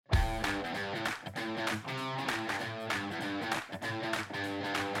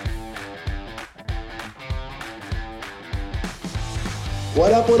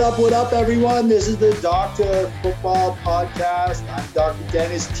What up, everyone? This is the Dr. Football Podcast. I'm Dr.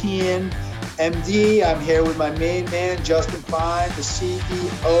 Dennis Tien, MD. I'm here with my main man, Justin Fine, the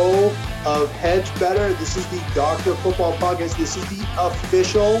CEO of Hedge Better. This is the Dr. Football Podcast. This is the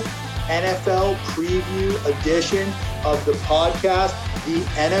official NFL preview edition of the podcast. The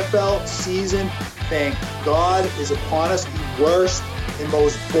NFL season, thank God, is upon us. The worst and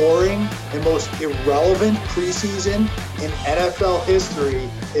most boring and most irrelevant preseason in NFL history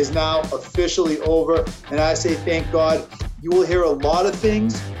is now officially over. And I say thank God. You will hear a lot of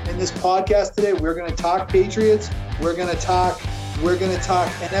things in this podcast today. We're going to talk Patriots. We're going to talk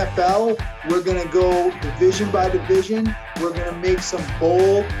NFL. We're going to go division by division. We're going to make some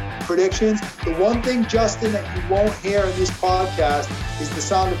bold predictions. The one thing, Justin, that you won't hear in this podcast is the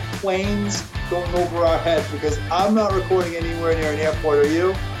sound of planes going over our heads, because I'm not recording anywhere near an airport. Are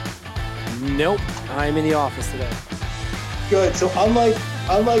you? Nope. I'm in the office today. Good. So unlike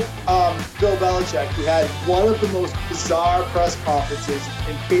Bill Belichick, who had one of the most bizarre press conferences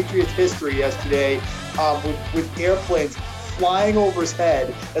in Patriots history yesterday, with airplanes flying over his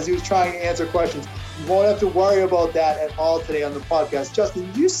head as he was trying to answer questions, you won't have to worry about that at all today on the podcast. Justin,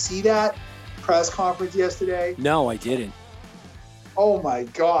 did you see that press conference yesterday? No, I didn't. Oh my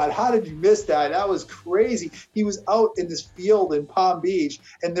God, how did you miss that? That was crazy. He was out in this field in Palm Beach,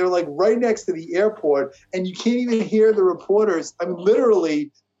 and they're like right next to the airport, and you can't even hear the reporters. I mean, literally,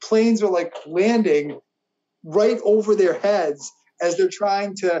 planes are like landing right over their heads as they're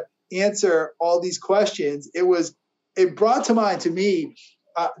trying to answer all these questions. It brought to mind to me,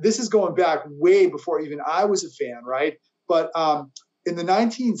 this is going back way before even I was a fan, right? But in the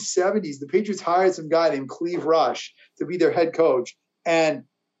 1970s, the Patriots hired some guy named Cleve Rush to be their head coach. And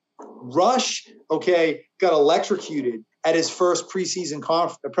Rush, got electrocuted at his first preseason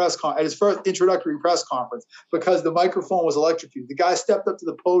at his first introductory press conference because the microphone was electrocuted. The guy stepped up to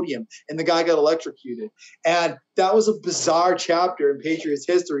the podium and the guy got electrocuted. And that was a bizarre chapter in Patriots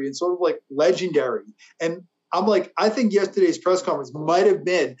history and sort of like legendary. And I'm like, I think yesterday's press conference might have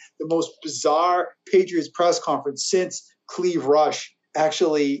been the most bizarre Patriots press conference since Cleve Rush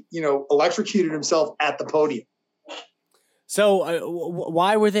actually, electrocuted himself at the podium. So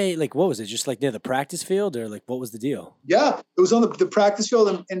why were they like? What was it? Just like near the practice field, or like what was the deal? Yeah, it was on the practice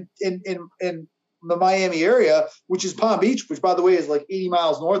field in the Miami area, which is Palm Beach, which by the way is like 80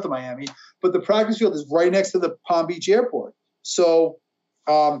 miles north of Miami. But the practice field is right next to the Palm Beach airport. So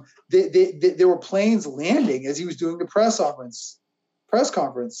there were planes landing as he was doing the press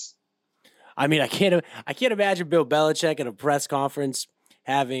conference. I mean, I can't imagine Bill Belichick at a press conference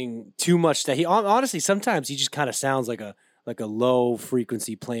having too much that he honestly sometimes he just kind of sounds like a low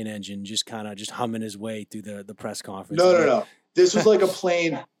frequency plane engine just humming his way through the press conference. No. This was like a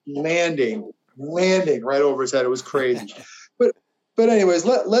plane landing right over his head. It was crazy. But anyways,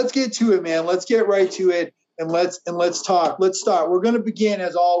 let's get to it, man. Let's get right to it and let's talk. Let's start. We're going to begin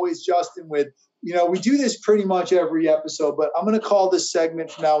as always, Justin, with, we do this pretty much every episode, but I'm going to call this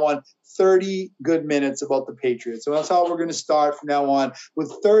segment from now on 30 good minutes about the Patriots. So that's how we're going to start from now on, with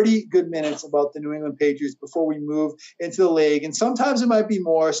 30 good minutes about the New England Patriots before we move into the league. And sometimes it might be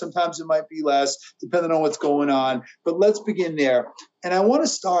more, sometimes it might be less, depending on what's going on. But let's begin there. And I want to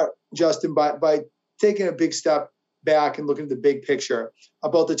start, Justin, by taking a big step back and looking at the big picture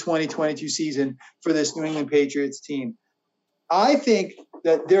about the 2022 season for this New England Patriots team. I think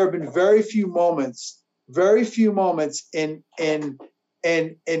that there have been very few moments in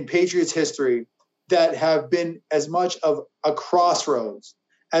Patriots history that have been as much of a crossroads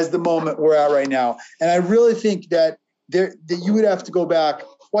as the moment we're at right now. And I really think that you would have to go back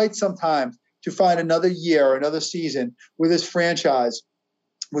quite some time to find another year or another season where this franchise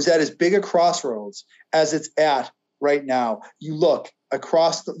was at as big a crossroads as it's at right now. You look at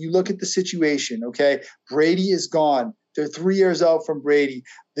the situation, okay? Brady is gone. They're 3 years out from Brady.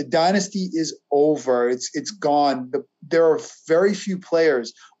 The dynasty is over. It's gone. There are very few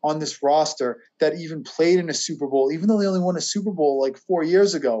players on this roster that even played in a Super Bowl, even though they only won a Super Bowl like 4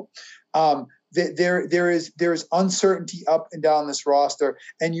 years ago. There is uncertainty up and down this roster,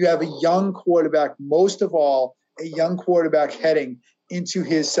 and you have a young quarterback, most of all, a young quarterback heading into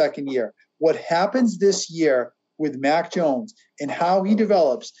his second year. What happens this year with Mac Jones and how he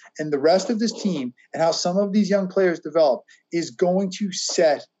develops and the rest of this team and how some of these young players develop is going to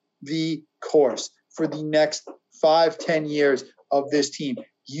set the course for the next 5-10 years of this team.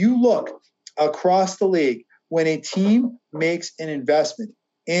 You look across the league when a team makes an investment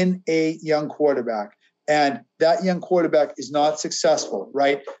in a young quarterback and that young quarterback is not successful,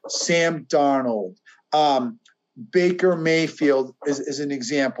 right? Sam Darnold, Baker Mayfield is an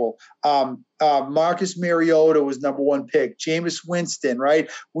example. Marcus Mariota was number one pick. Jameis Winston, right?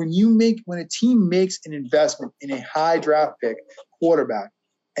 When a team makes an investment in a high draft pick quarterback,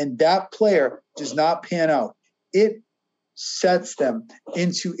 and that player does not pan out, it sets them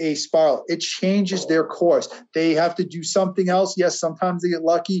into a spiral. It changes their course. They have to do something else. Yes, sometimes they get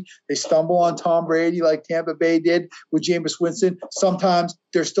lucky. They stumble on Tom Brady like Tampa Bay did with Jameis Winston. Sometimes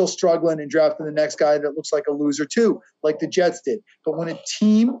they're still struggling and drafting the next guy that looks like a loser too, like the Jets did. But when a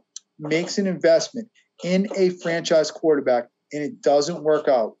team makes an investment in a franchise quarterback and it doesn't work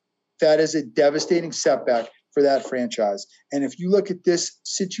out, that is a devastating setback for that franchise. And if you look at this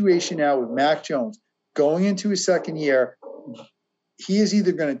situation now with Mac Jones going into his second year, he is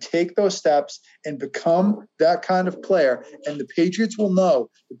either going to take those steps and become that kind of player, and the Patriots will know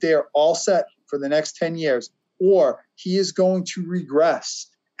that they are all set for the next 10 years, or he is going to regress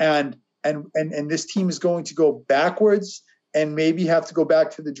and this team is going to go backwards and maybe have to go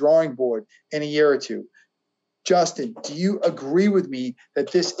back to the drawing board in a year or two. Justin, do you agree with me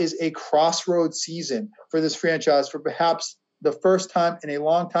that this is a crossroads season for this franchise for perhaps the first time in a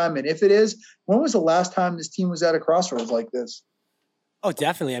long time? And if it is, when was the last time this team was at a crossroads like this? Oh,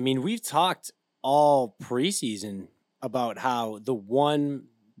 definitely. I mean, we've talked all preseason about how the one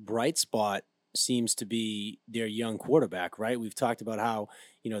bright spot seems to be their young quarterback, right? We've talked about how,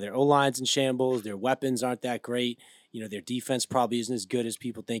 their O-line's in shambles, their weapons aren't that great, their defense probably isn't as good as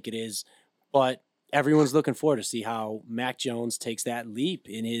people think it is, but everyone's looking forward to see how Mac Jones takes that leap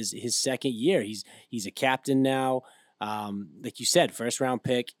in his second year. He's a captain now. Like you said, first round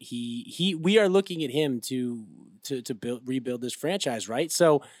pick. We are looking at him to rebuild this franchise, right?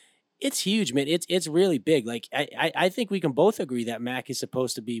 So it's huge, man. It's really big. Like I think we can both agree that Mac is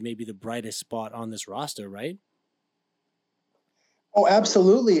supposed to be maybe the brightest spot on this roster, right? Oh,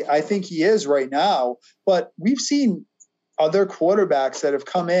 absolutely. I think he is right now. But we've seen other quarterbacks that have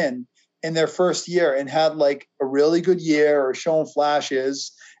come in their first year and had like a really good year or shown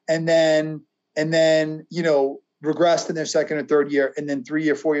flashes, and then regressed in their second or third year, and then 3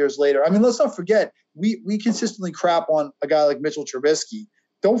 or 4 years later. I mean, let's not forget, we consistently crap on a guy like Mitchell Trubisky.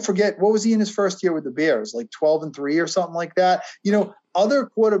 Don't forget, what was he in his first year with the Bears? Like 12-3 or something like that. Other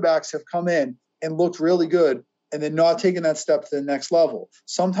quarterbacks have come in and looked really good and then not taken that step to the next level.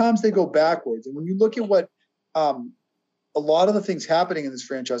 Sometimes they go backwards. And when you look at what a lot of the things happening in this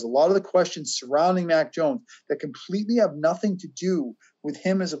franchise, a lot of the questions surrounding Mac Jones that completely have nothing to do with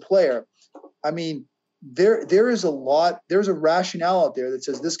him as a player, I mean, there's a rationale out there that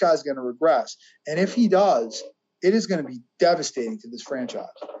says this guy's going to regress. And if he does, it is going to be devastating to this franchise.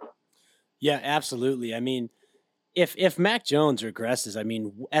 Yeah, absolutely. I mean, if Mac Jones regresses, I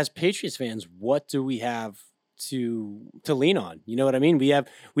mean, as Patriots fans, what do we have to lean on? You know what I mean? We have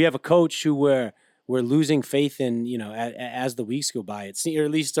a coach who we're losing faith in, as the weeks go by, or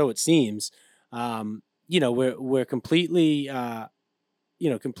at least so it seems. We're completely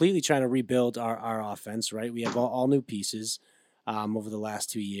completely trying to rebuild our offense, right? We have all new pieces over the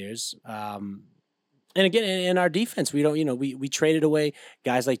last 2 years. And again, in our defense, we don't, we traded away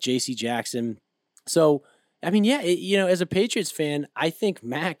guys like J.C. Jackson. So, I mean, yeah, as a Patriots fan, I think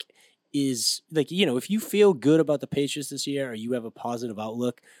Mac is like, if you feel good about the Patriots this year, or you have a positive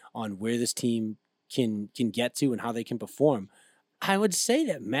outlook on where this team can get to and how they can perform, I would say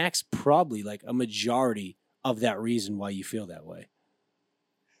that Mac's probably like a majority of that reason why you feel that way.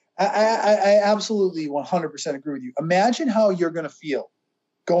 I absolutely 100% agree with you. Imagine how you're going to feel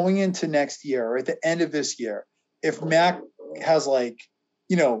going into next year or at the end of this year if Mac has a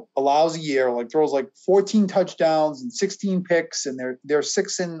lousy year, like throws like 14 touchdowns and 16 picks, and they're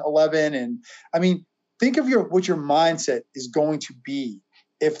 6-11. And I mean, think of what your mindset is going to be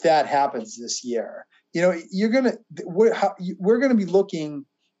if that happens this year. We're going to be looking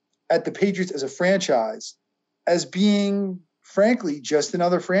at the Patriots as a franchise as being, frankly, just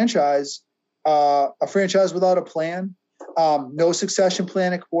another franchise, a franchise without a plan, no succession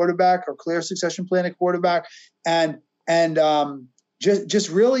plan at quarterback or clear succession plan at quarterback, and just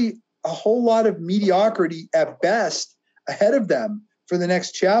really a whole lot of mediocrity at best ahead of them for the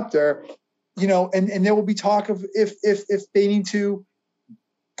next chapter. And there will be talk of if they need to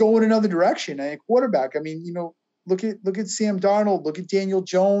go in another direction at quarterback. I mean, look at Sam Darnold, look at Daniel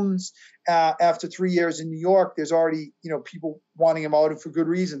Jones. After 3 years in New York, there's already, people wanting him out, and for good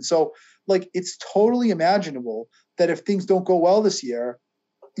reason. So, it's totally imaginable that if things don't go well this year,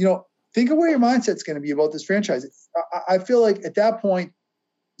 think of where your mindset's going to be about this franchise. I feel like at that point,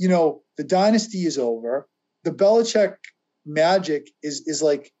 the dynasty is over. The Belichick magic is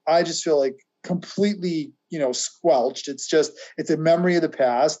like, I just feel like completely, squelched. It's a memory of the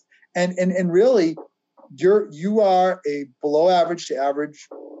past. And really, you are a below average to average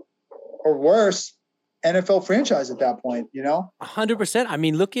or worse NFL franchise at that point, 100%. I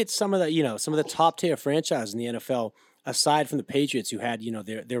mean, look at some of the top tier franchises in the NFL, aside from the Patriots, who had,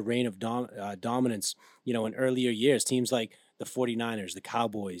 their reign of dominance, in earlier years. Teams like the 49ers, the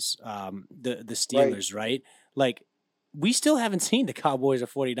Cowboys, the Steelers, right? Like, we still haven't seen the Cowboys or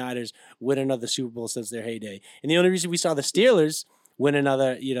 49ers win another Super Bowl since their heyday. And the only reason we saw the Steelers win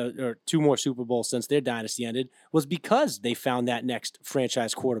another, or two more Super Bowls since their dynasty ended was because they found that next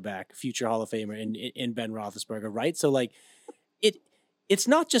franchise quarterback, future Hall of Famer in Ben Roethlisberger, right? So like it's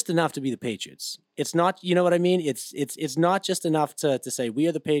not just enough to be the Patriots. It's not, you know what I mean? It's not just enough to say we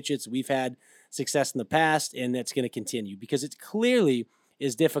are the Patriots, we've had success in the past, and that's going to continue, because it clearly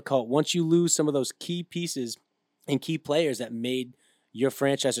is difficult once you lose some of those key pieces and key players that made your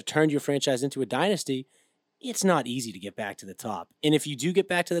franchise or turned your franchise into a dynasty. It's not easy to get back to the top. And if you do get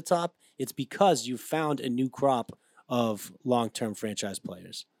back to the top, it's because you found a new crop of long-term franchise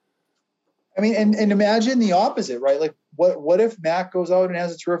players. I mean, and imagine the opposite, right? Like, what if Mac goes out and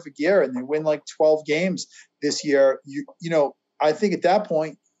has a terrific year and they win like 12 games this year? I think at that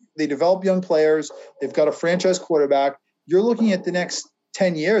point, they develop young players. They've got a franchise quarterback. You're looking at the next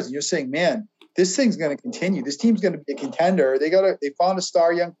 10 years and you're saying, man, this thing's going to continue. This team's going to be a contender. They found a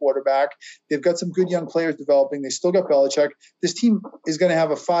star young quarterback. They've got some good young players developing. They still got Belichick. This team is going to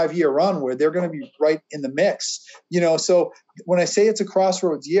have a 5-year run where they're going to be right in the mix. So when I say it's a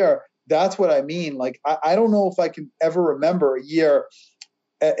crossroads year, that's what I mean. Like, I don't know if I can ever remember a year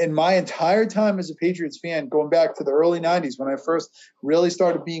in my entire time as a Patriots fan, going back to the early 90s when I first really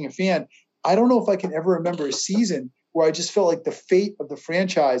started being a fan. I don't know if I can ever remember a season where I just felt like the fate of the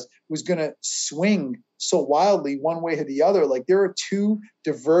franchise was going to swing so wildly one way or the other. Like, there are two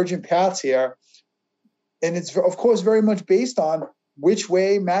divergent paths here. And it's, of course, very much based on which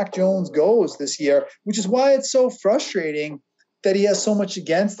way Mac Jones goes this year, which is why it's so frustrating that he has so much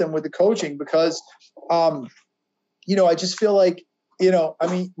against him with the coaching, because, I just feel like,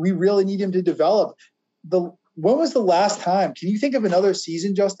 we really need him to develop. When was the last time? Can you think of another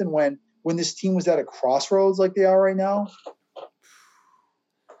season, Justin, when this team was at a crossroads like they are right now?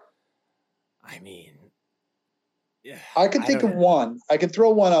 I mean, yeah, I could think of one. I can throw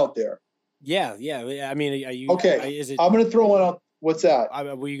one out there. Yeah. I mean, are you okay? I'm going to throw one out. What's that?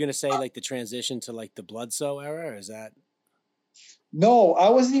 Were you going to say like the transition to like the Bledsoe era? Or is that? No, I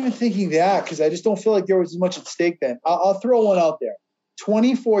wasn't even thinking that, because I just don't feel like there was as much at stake then. I'll throw one out there.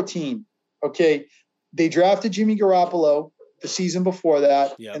 2014. Okay, they drafted Jimmy Garoppolo the season before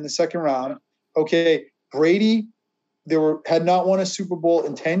that in the second round. Okay, Brady, had not won a Super Bowl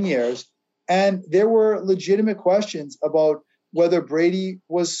in 10 years. And there were legitimate questions about whether Brady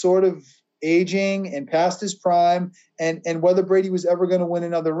was sort of aging and past his prime, and whether Brady was ever going to win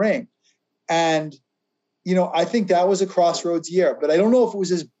another ring. And, I think that was a crossroads year. But I don't know if it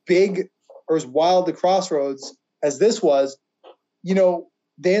was as big or as wild a crossroads as this was.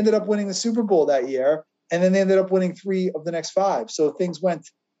 They ended up winning the Super Bowl that year. And then they ended up winning 3 of the next 5. So things went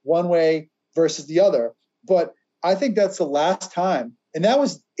one way versus the other. But I think that's the last time, and that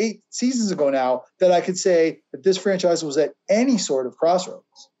was 8 seasons ago now, that I could say that this franchise was at any sort of crossroads.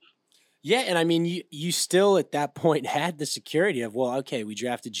 Yeah, and I mean, you still at that point had the security of, well, okay, we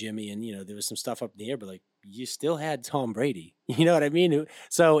drafted Jimmy, and there was some stuff up in the air, but like, you still had Tom Brady. You know what I mean?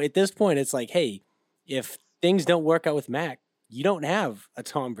 So at this point, it's like, hey, if things don't work out with Mac, you don't have a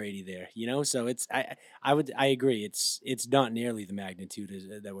Tom Brady there, So it's I agree. It's not nearly the magnitude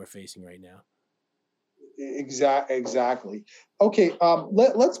that we're facing right now. Exactly. Okay.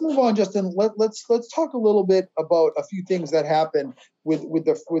 Let's move on, Justin. Let's talk a little bit about a few things that happened with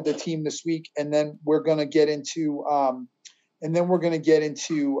the team this week, and then we're going to get into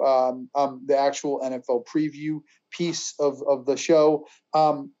the actual NFL preview piece of the show.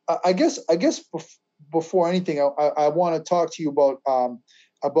 I guess before anything, I want to talk to you about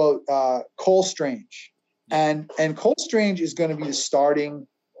Cole Strange, and Cole Strange is going to be the starting,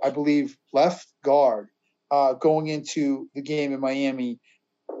 I believe, left guard going into the game in Miami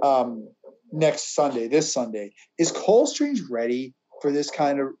this Sunday. Is Cole Strange ready for this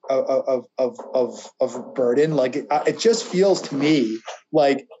kind of burden? Like, it just feels to me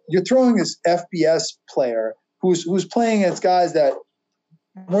like you're throwing this FBS player who's playing against guys that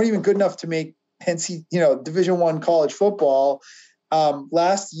weren't even good enough to make Division I college football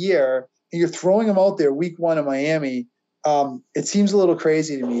last year, and you're throwing him out there week 1 in Miami. It seems a little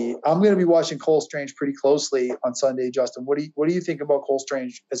crazy to me. I'm going to be watching Cole Strange pretty closely on Sunday, Justin. What do you think about Cole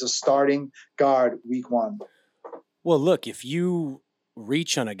Strange as a starting guard week 1? Well, look, if you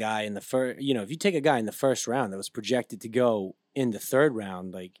reach on a guy in the first, if you take a guy in the first round that was projected to go in the third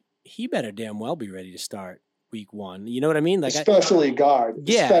round, like, he better damn well be ready to start week one. You know what I mean? Like, especially a guard.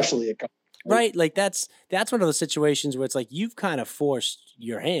 Yeah. Especially a guard. Right? Like that's one of those situations where it's like you've kind of forced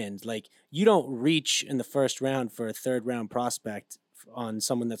your hand. Like you don't reach in the first round for a third round prospect on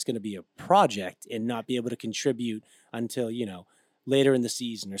someone that's going to be a project and not be able to contribute until, later in the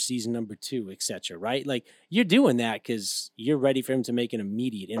season or season number 2, etc. Right? Like you're doing that because you're ready for him to make an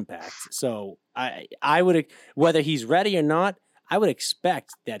immediate impact. So I would, whether he's ready or not, I would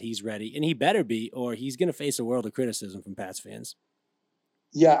expect that he's ready, and he better be, or he's going to face a world of criticism from Pats fans.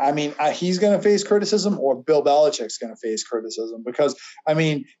 Yeah, I mean, he's going to face criticism, or Bill Belichick's going to face criticism because, I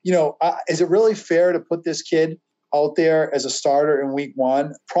mean, is it really fair to put this kid out there as a starter in week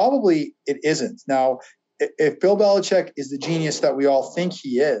one? Probably it isn't. Now, if Bill Belichick is the genius that we all think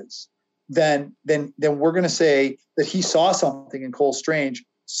he is, then we're going to say that he saw something in Cole Strange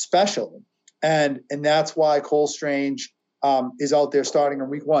special, and that's why Cole Strange is out there starting in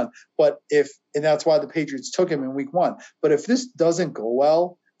week one. And that's why the Patriots took him in week one. But if this doesn't go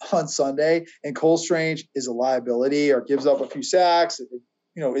well on Sunday and Cole Strange is a liability or gives up a few sacks,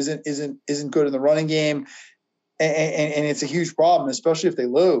 isn't good in the running game, and it's a huge problem, especially if they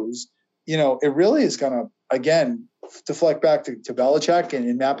lose, it really is going to, again, deflect back to Belichick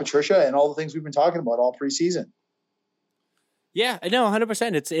and Matt Patricia and all the things we've been talking about all preseason. Yeah, I know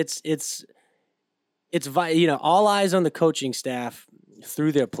 100%. It's all eyes on the coaching staff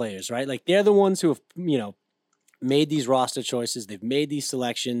through their players, right? Like they're the ones who have, made these roster choices. They've made these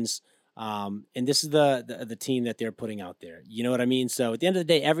selections. And this is the team that they're putting out there. You know what I mean? So at the end of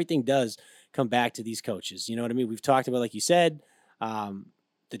the day, everything does come back to these coaches. You know what I mean? We've talked about, like you said,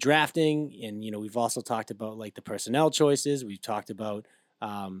 the drafting, and, we've also talked about like the personnel choices. We've talked about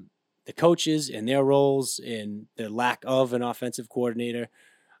the coaches and their roles and the lack of an offensive coordinator.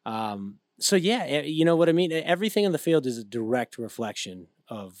 So yeah, you know what I mean? Everything on the field is a direct reflection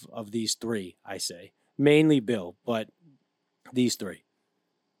of these three, I say. Mainly Bill, but these three.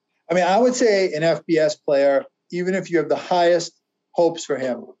 I mean, I would say an FBS player, even if you have the highest hopes for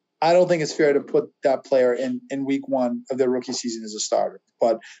him, I don't think it's fair to put that player in week one of their rookie season as a starter.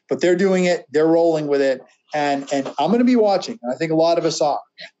 But they're doing it, they're rolling with it, and I'm going to be watching. I think a lot of us are,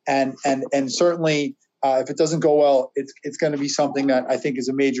 and certainly. If it doesn't go well, it's going to be something that I think is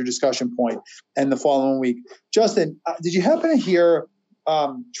a major discussion point in the following week. Justin, did you happen to hear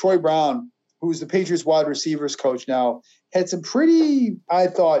Troy Brown, who's the Patriots wide receivers coach now, had some pretty, I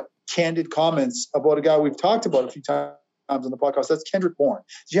thought, candid comments about a guy we've talked about a few times on the podcast? That's Kendrick Bourne.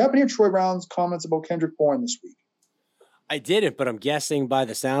 Did you happen to hear Troy Brown's comments about Kendrick Bourne this week? I didn't, but I'm guessing by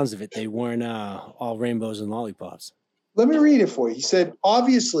the sounds of it, they weren't all rainbows and lollipops. Let me read it for you. He said,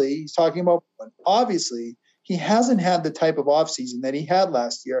 obviously, he's talking about, obviously, he hasn't had the type of offseason that he had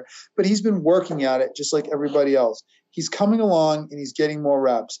last year, but he's been working at it just like everybody else. He's coming along and he's getting more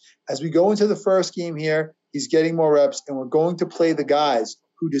reps. As we go into the first game here, he's getting more reps, and we're going to play the guys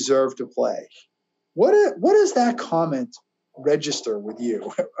who deserve to play. What does that comment register with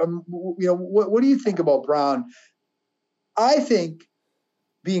you? What do you think about Brown? I think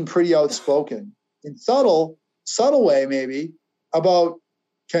being pretty outspoken and subtle way maybe about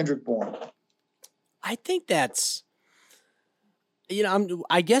Kendrick Bourne. I think that's,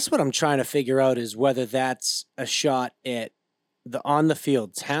 I guess what I'm trying to figure out is whether that's a shot at the on the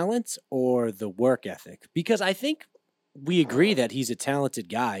field talent or the work ethic, because I think we agree that he's a talented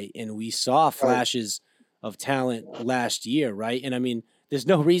guy, and we saw flashes of talent last year, right? And I mean, there's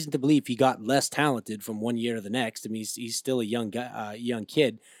no reason to believe he got less talented from one year to the next. I mean, he's still a young guy, young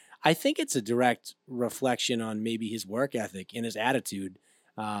kid. I think it's a direct reflection on maybe his work ethic and his attitude.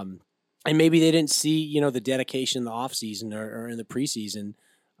 And maybe they didn't see, the dedication in the offseason or in the preseason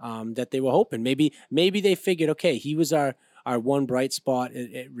that they were hoping. Maybe they figured, okay, he was our one bright spot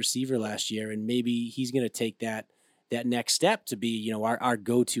at receiver last year, and maybe he's going to take that next step to be, our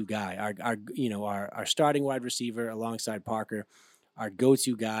go-to guy, our starting wide receiver alongside Parker, our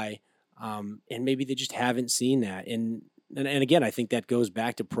go-to guy. And maybe they just haven't seen that. And again, I think that goes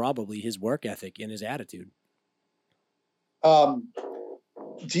back to probably his work ethic and his attitude.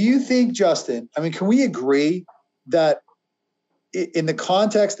 Do you think, Justin, I mean, can we agree that in the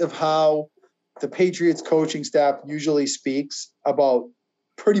context of how the Patriots coaching staff usually speaks about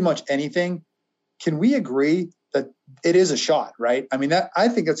pretty much anything, can we agree that it is a shot, right? I mean, I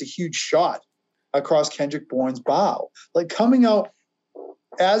think that's a huge shot across Kendrick Bourne's bow. Like coming out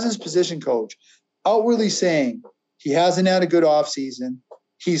as his position coach, outwardly saying he hasn't had a good offseason.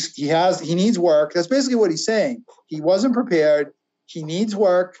 He needs work. That's basically what he's saying. He wasn't prepared. He needs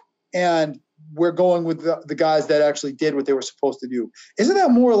work, and we're going with the guys that actually did what they were supposed to do. Isn't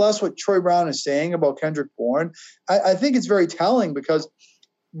that more or less what Troy Brown is saying about Kendrick Bourne? I think it's very telling because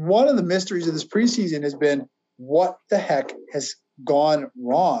one of the mysteries of this preseason has been what the heck has gone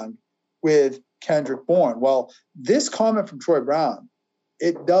wrong with Kendrick Bourne. Well, this comment from Troy Brown,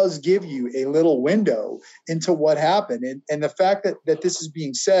 it does give you a little window into what happened. And the fact that this is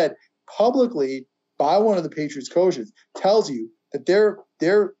being said publicly by one of the Patriots coaches tells you that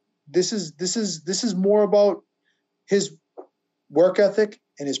this is more about his work ethic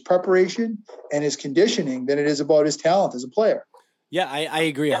and his preparation and his conditioning than it is about his talent as a player. Yeah, I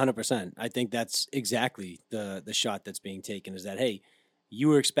agree 100%. I think that's exactly the shot that's being taken is that, hey, you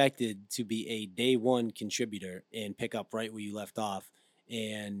were expected to be a day one contributor and pick up right where you left off.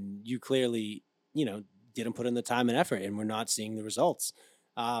 And you clearly, didn't put in the time and effort, and we're not seeing the results.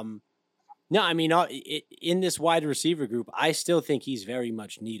 No, I mean, in this wide receiver group, I still think he's very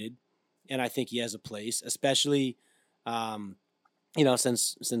much needed, and I think he has a place, especially,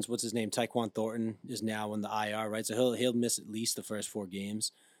 since what's his name, Tyquan Thornton is now in the IR, right? So he'll miss at least the first 4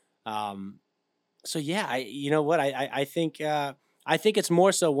 games. So yeah, I think it's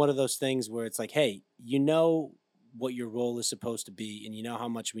more so one of those things where it's like, hey, what your role is supposed to be, and you know how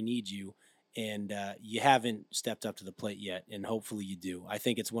much we need you. And you haven't stepped up to the plate yet, and hopefully you do. I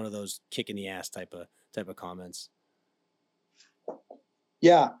think it's one of those kick in the ass type of comments.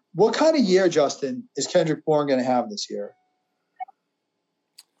 Yeah. What kind of year, Justin, is Kendrick Bourne going to have this year?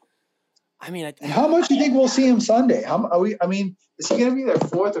 I mean, how much do you think we'll see him Sunday? Is he going to be their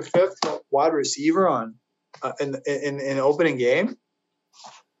 4th or 5th wide receiver on in an opening game?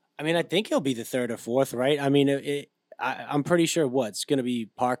 I mean, I think he'll be the 3rd or 4th, right? I mean, I'm pretty sure it's going to be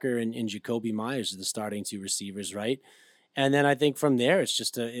Parker and Jacoby Myers are the starting 2 receivers, right? And then I think from there, it's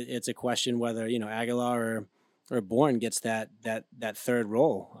just a question whether, Aguilar or Bourne gets that 3rd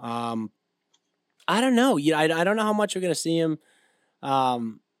role. I don't know. I don't know how much we're going to see him.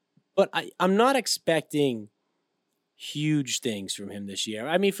 But I'm not expecting huge things from him this year.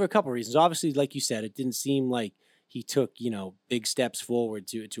 I mean, for a couple of reasons. Obviously, like you said, it didn't seem like he took, big steps forward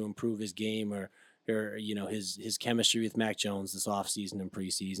to improve his game or his chemistry with Mac Jones this offseason and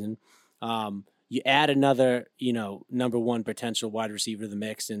preseason. You add another, number 1 potential wide receiver to the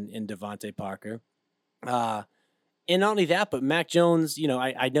mix in Devontae Parker. And not only that, but Mac Jones,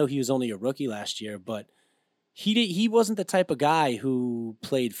 I know he was only a rookie last year, but he wasn't the type of guy who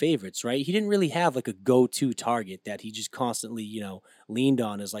played favorites, right? He didn't really have like a go-to target that he just constantly, leaned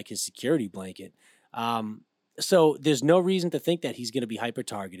on as like his security blanket. So there's no reason to think that he's going to be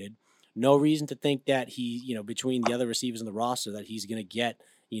hyper-targeted. No reason to think that he, between the other receivers in the roster, that he's going to get,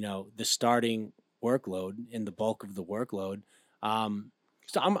 the starting workload and the bulk of the workload.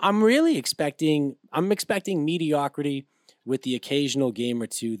 So I'm really expecting mediocrity with the occasional game or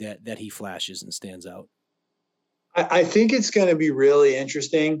two that he flashes and stands out. I think it's going to be really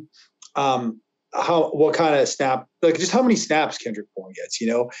interesting. What kind of snap, like just how many snaps Kendrick Bourne gets,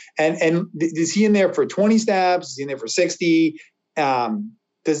 and is he in there for 20 snaps? Is he in there for 60?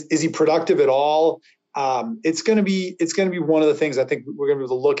 Is he productive at all? It's going to be one of the things I think we're going to be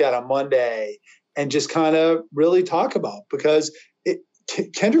able to look at on Monday and just kind of really talk about, because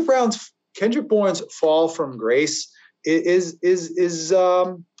Kendrick Bourne's fall from grace is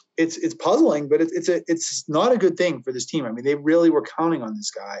it's puzzling, but it's not a good thing for this team. I mean, they really were counting on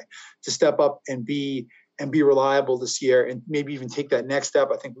this guy to step up and be reliable this year and maybe even take that next step.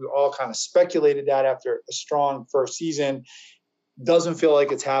 I think we all kind of speculated that after a strong first season. Doesn't feel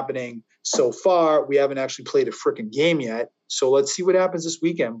like it's happening so far. We haven't actually played a freaking game yet. So let's see what happens this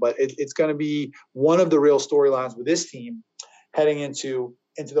weekend. But it's going to be one of the real storylines with this team heading into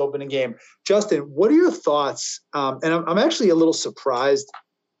the opening game. Justin, what are your thoughts? And I'm actually a little surprised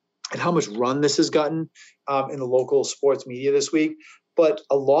at how much run this has gotten in the local sports media this week. But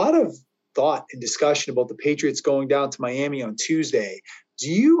a lot of thought and discussion about the Patriots going down to Miami on Tuesday. Do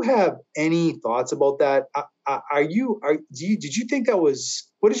you have any thoughts about that? Did you think that was,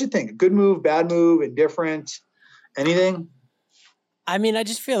 what did you think? A good move, bad move, indifferent, anything? I mean, I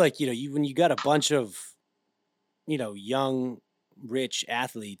just feel like, when you got a bunch of, young, rich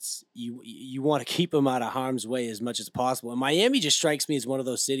athletes, you want to keep them out of harm's way as much as possible. And Miami just strikes me as one of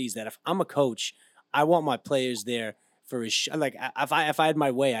those cities that if I'm a coach, I want my players there for if I had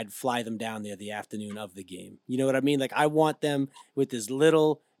my way, I'd fly them down there the afternoon of the game. You know what I mean? Like, I want them with as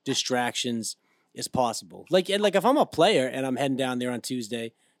little distractions as possible. Like if I'm a player and I'm heading down there on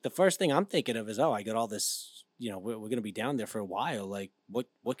Tuesday, the first thing I'm thinking of is, I got all this, we're going to be down there for a while. Like,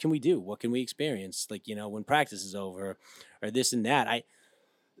 what can we do? What can we experience? Like, when practice is over or this and that.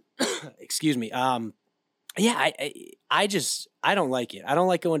 Excuse me. Yeah, I don't like it. I don't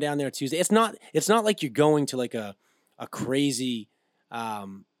like going down there Tuesday. It's not like you're going to like a crazy,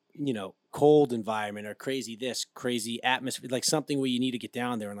 cold environment or crazy this, crazy atmosphere, like something where you need to get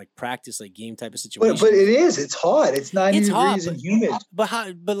down there and like practice like game type of situation. But it is. It's hot. It's 90 It's hot, degrees and humid.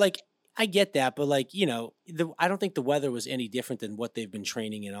 but like I get that, but like, you know, I don't think the weather was any different than what they've been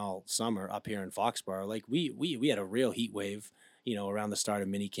training in all summer up here in Foxborough. Like we had a real heat wave, you know, around the start of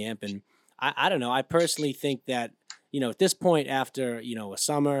mini camp, and I don't know. I personally think that, you know, at this point after, you know, a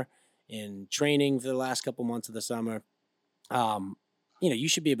summer in training for the last couple months of the summer, you know, you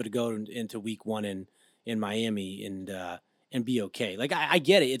should be able to go into week one in Miami and be okay. Like I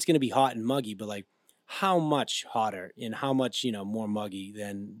get it, it's going to be hot and muggy, but like how much hotter and how much, you know, more muggy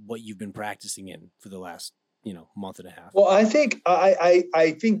than what you've been practicing in for the last, you know, month and a half? Well, I think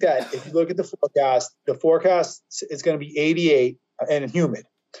I think that if you look at the forecast is going to be 88 and humid,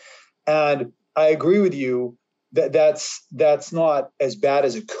 and I agree with you that that's not as bad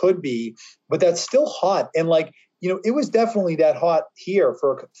as it could be, but that's still hot. And like, you know, it was definitely that hot here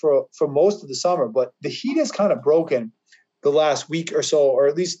for most of the summer, but the heat has kind of broken the last week or so, or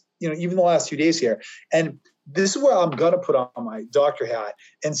at least, you know, even the last 2 days here. And this is where I'm going to put on my doctor hat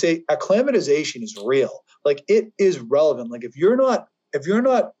and say acclimatization is real. Like it is relevant. Like if your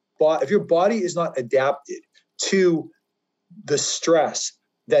body is not adapted to the stress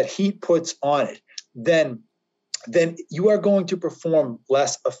that heat puts on it, then you are going to perform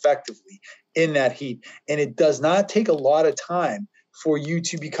less effectively in that heat. And it does not take a lot of time for you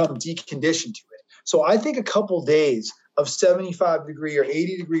to become deconditioned to it. So I think a couple days of 75 degree or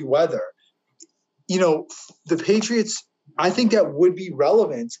 80 degree weather, you know, the Patriots, I think that would be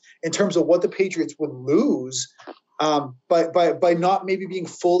relevant in terms of what the Patriots would lose by not maybe being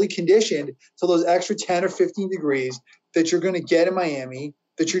fully conditioned to those extra 10 or 15 degrees that you're going to get in Miami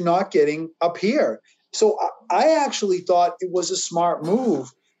that you're not getting up here. So I actually thought it was a smart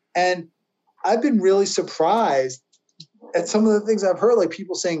move. And I've been really surprised at some of the things I've heard, like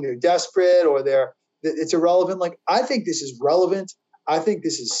people saying they're desperate or it's irrelevant. Like, I think this is relevant. I think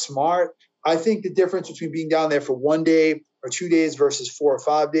this is smart. I think the difference between being down there for 1 day or 2 days versus 4 or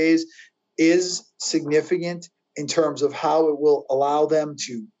 5 days is significant in terms of how it will allow them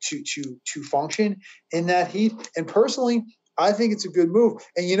to function in that heat. And personally, I think it's a good move.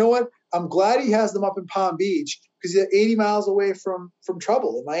 And you know what? I'm glad he has them up in Palm Beach because they're 80 miles away from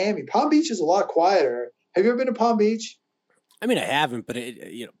trouble in Miami. Palm Beach is a lot quieter. Have you ever been to Palm Beach? I mean, I haven't, but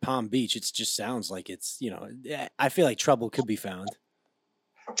you know, Palm Beach, it just sounds like it's, you know, I feel like trouble could be found.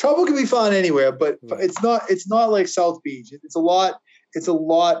 Trouble can be found anywhere, but it's not like South Beach. It's a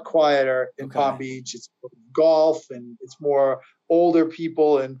lot quieter in Palm Beach. It's golf and it's more older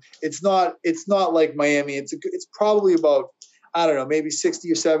people, and it's not like Miami. It's probably about, I don't know, maybe 60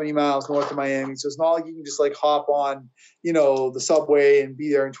 or 70 miles north of Miami. So it's not like you can just like hop on, you know, the subway and be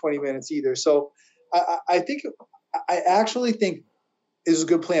there in 20 minutes either. So I actually think this is a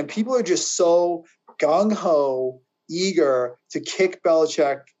good plan. People are just so gung-ho, eager to kick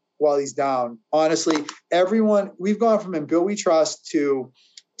Belichick while he's down. Honestly, we've gone from in Bill we trust to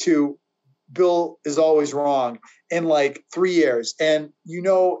Bill is always wrong in like 3 years. And you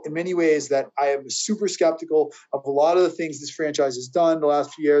know, in many ways that I am super skeptical of a lot of the things this franchise has done the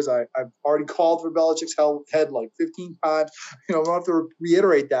last few years. I've already called for Belichick's head like 15 times. You know, I don't have to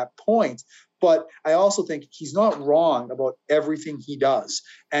reiterate that point. But I also think he's not wrong about everything he does.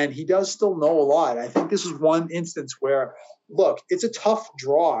 And he does still know a lot. I think this is one instance where, look, it's a tough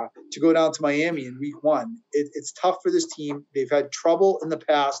draw to go down to Miami in week one. It's tough for this team. They've had trouble in the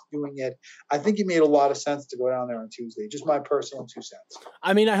past doing it. I think it made a lot of sense to go down there on Tuesday. Just my personal 2 cents.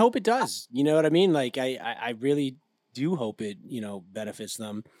 I mean, I hope it does. You know what I mean? Like, I really do hope it, you know, benefits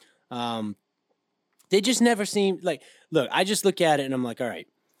them. They just never seem like, look, I just look at it and I'm like, all right,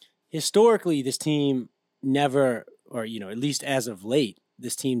 historically, this team never, or, you know, at least as of late,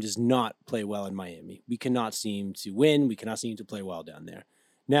 this team does not play well in Miami. We cannot seem to win. We cannot seem to play well down there.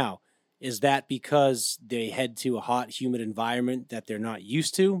 Now, is that because they head to a hot, humid environment that they're not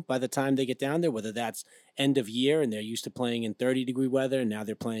used to by the time they get down there, whether that's end of year and they're used to playing in 30-degree weather and now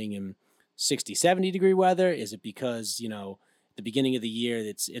they're playing in 60, 70-degree weather? Is it because, you know, the beginning of the year,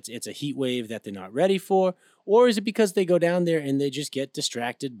 it's a heat wave that they're not ready for? Or is it because they go down there and they just get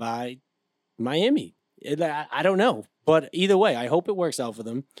distracted by Miami? I don't know. But either way, I hope it works out for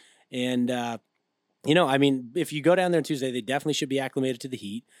them. And, you know, I mean, if you go down there on Tuesday, they definitely should be acclimated to the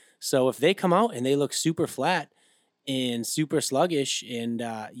heat. So if they come out and they look super flat and super sluggish and,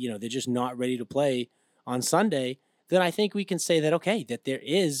 you know, they're just not ready to play on Sunday, then I think we can say that, okay, that there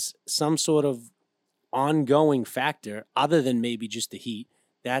is some sort of ongoing factor other than maybe just the heat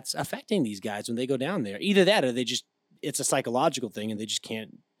that's affecting these guys when they go down there. Either that or it's a psychological thing and they just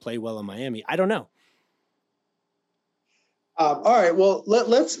can't play well in Miami. I don't know. All right. Well,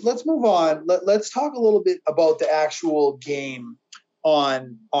 let's move on. Let's talk a little bit about the actual game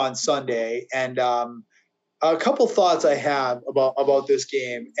on Sunday, and a couple thoughts I have about this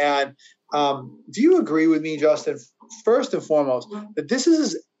game. And do you agree with me, Justin? First and foremost, that this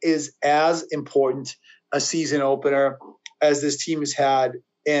is as important a season opener as this team has had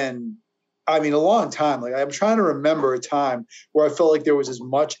in, I mean, a long time. Like, I'm trying to remember a time where I felt like there was as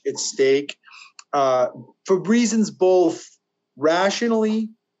much at stake, for reasons both rationally,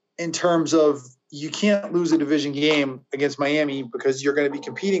 in terms of you can't lose a division game against Miami because you're going to be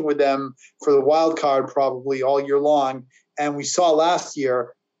competing with them for the wild card probably all year long. And we saw last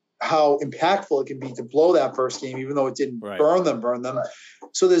year how impactful it can be to blow that first game, even though it didn't burn them.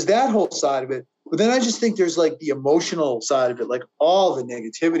 So there's that whole side of it. But then I just think there's like the emotional side of it, like all the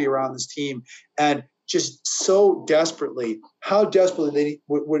negativity around this team, and just so desperately, how desperately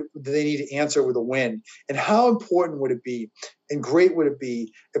do they need to answer with a win, and how important would it be and great would it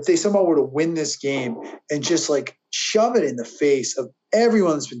be if they somehow were to win this game and just like shove it in the face of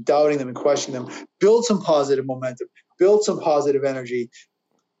everyone that's been doubting them and questioning them, build some positive momentum, build some positive energy,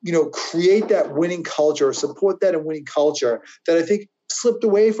 create that winning culture, support that and winning culture that I think slipped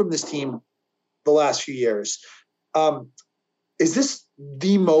away from this team the last few years. Is this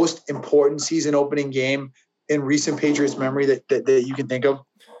the most important season opening game in recent Patriots memory that you can think of?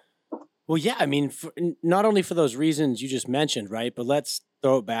 Well, yeah, I mean, not only for those reasons you just mentioned, right? But let's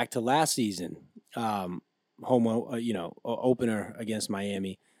throw it back to last season, opener against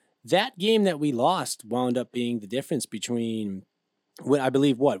Miami. That game that we lost wound up being the difference between, I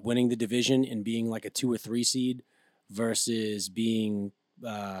believe, winning the division and being like a 2 or 3 seed versus being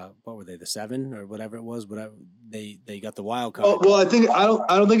what were they, the 7 or whatever it was? Whatever they got the wild card. Well, I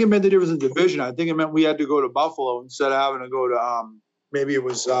don't think it meant the difference in division. I think it meant we had to go to Buffalo instead of having to go to maybe it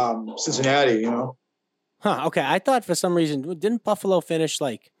was Cincinnati. Huh. Okay. I thought for some reason didn't Buffalo finish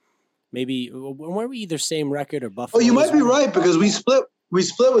like maybe weren't we either same record or Buffalo? Oh, you might be right because we split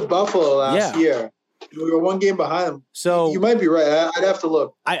with Buffalo last year. We were one game behind them. So you might be right. I'd have to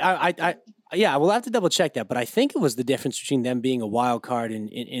look. Yeah, we'll have to double check that. But I think it was the difference between them being a wild card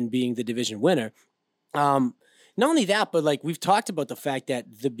and being the division winner. Not only that, but like we've talked about the fact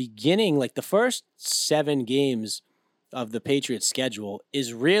that the beginning, like the first 7 games of the Patriots schedule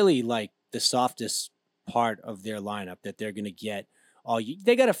is really like the softest part of their lineup that they're going to get.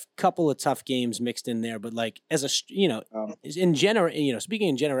 They got a couple of tough games mixed in there, but like as in general, speaking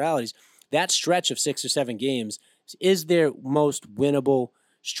in generalities, that stretch of 6 or 7 games is their most winnable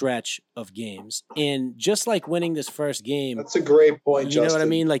stretch of games. And just like winning this first game, that's a great point, you Justin. know what I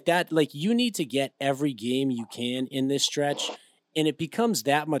mean? Like that, like you need to get every game you can in this stretch. And it becomes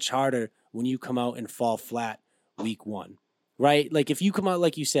that much harder when you come out and fall flat week 1, right? Like if you come out,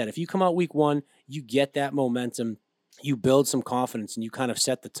 like you said, if you come out week 1, you get that momentum, you build some confidence and you kind of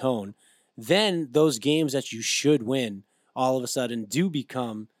set the tone. Then those games that you should win all of a sudden do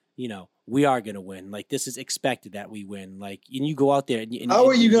become, we are going to win. Like this is expected that we win. Like, and you go out there. How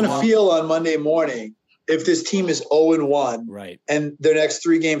are you going to feel on Monday morning if this team is 0-1, right? And their next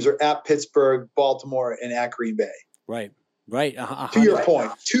 3 games are at Pittsburgh, Baltimore, and at Green Bay? Right. To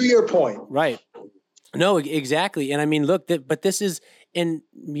your point. Right. No, exactly. And I mean, look, but this is, and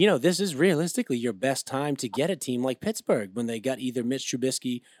this is realistically your best time to get a team like Pittsburgh when they got either Mitch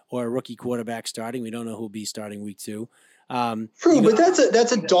Trubisky or a rookie quarterback starting. We don't know who'll be starting week 2. True, but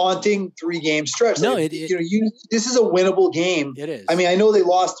that's a daunting 3-game stretch. No, this is a winnable game. It is. I mean, I know they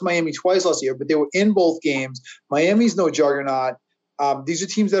lost to Miami twice last year, but they were in both games. Miami's no juggernaut. These are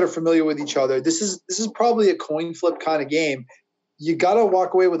teams that are familiar with each other. This is probably a coin flip kind of game. You got to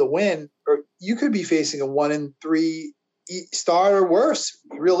walk away with a win, or you could be facing a 1-3 start or worse.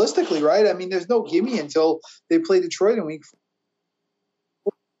 Realistically, right? I mean, there's no gimme until they play Detroit in week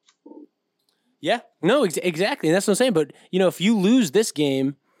 4. Yeah, no, exactly. And that's what I'm saying. But, if you lose this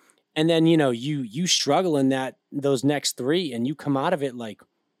game and then, you struggle in those next 3 and you come out of it like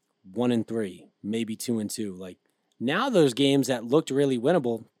 1-3, maybe 2-2, like now those games that looked really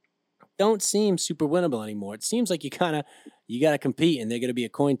winnable don't seem super winnable anymore. It seems like you got to compete and they're going to be a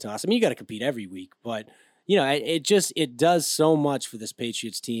coin toss. I mean, you got to compete every week, but it does so much for this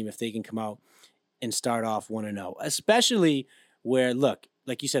Patriots team if they can come out and start off 1-0, especially where, look,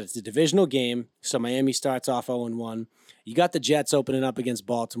 like you said, it's a divisional game, so Miami starts off 0-1. You got the Jets opening up against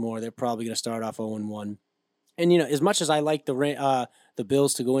Baltimore. They're probably going to start off 0-1. And, as much as I like the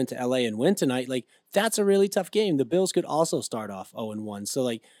Bills to go into L.A. and win tonight, like, that's a really tough game. The Bills could also start off 0-1. So,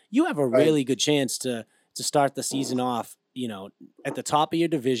 like, you have a really good chance to start the season off, at the top of your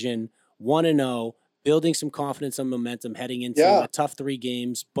division, 1-0, building some confidence and momentum heading into Yeah. a tough 3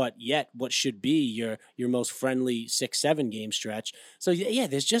 games, but yet what should be your most friendly 6-7 game stretch. So yeah,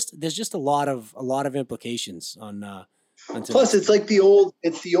 there's just a lot of implications on Plus, tonight's it's game. like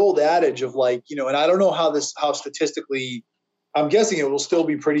it's the old adage of like, and I don't know how statistically, I'm guessing it will still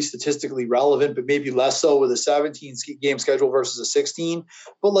be pretty statistically relevant, but maybe less so with a 17 game schedule versus a 16.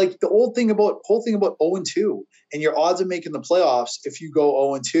 But like the whole thing about 0-2 and your odds of making the playoffs if you go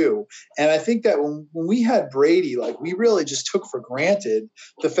 0-2. And I think that when we had Brady, like we really just took for granted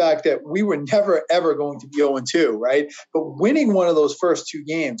the fact that we were never ever going to be 0-2, right? But winning one of those first 2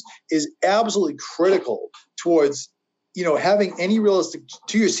 games is absolutely critical towards having any realistic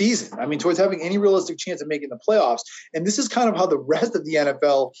to your season. I mean, towards having any realistic chance of making the playoffs. And this is kind of how the rest of the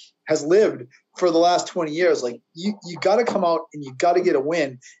NFL has lived for the last 20 years. Like you got to come out and you got to get a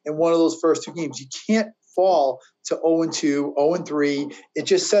win in one of those first 2 games. You can't fall to 0-2, 0-3. It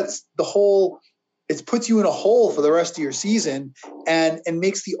just sets it puts you in a hole for the rest of your season and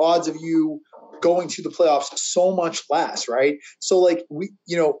makes the odds of you going to the playoffs so much less, right? So like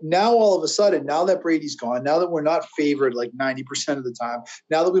now all of a sudden, now that Brady's gone, now that we're not favored like 90% of the time,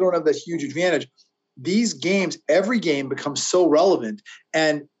 now that we don't have that huge advantage, these games, every game becomes so relevant.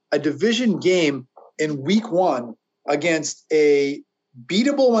 And a division game in week 1 against a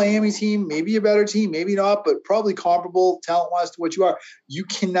beatable Miami team, maybe a better team, maybe not, but probably comparable talent-wise to what you are, you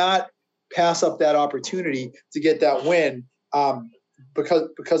cannot pass up that opportunity to get that win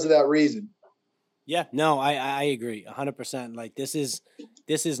because of that reason. Yeah, no, I agree 100%. Like this is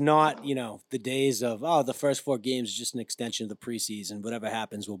not, the days of, the first 4 games is just an extension of the preseason. Whatever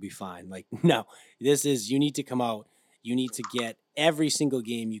happens will be fine. Like, no, this is, you need to come out. You need to get every single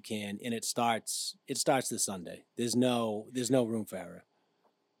game you can, and it starts this Sunday. There's no room for error.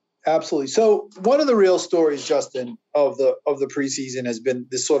 Absolutely. So one of the real stories, Justin, of the preseason has been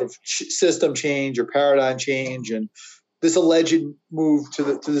this sort of system change or paradigm change, and this alleged move to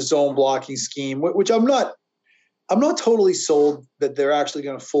the zone blocking scheme, which I'm not totally sold that they're actually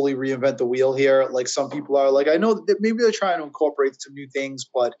going to fully reinvent the wheel here. Like some people are. Like I know that maybe they're trying to incorporate some new things,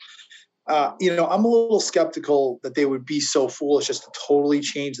 but I'm a little skeptical that they would be so foolish as to totally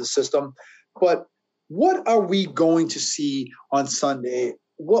change the system. But what are we going to see on Sunday?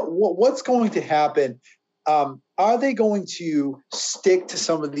 What's going to happen? Are they going to stick to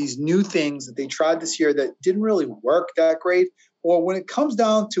some of these new things that they tried this year that didn't really work that great? Or when it comes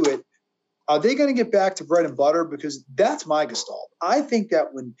down to it, are they going to get back to bread and butter? Because that's my gestalt. I think that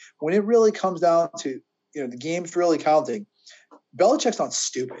when it really comes down to the game's really counting, Belichick's not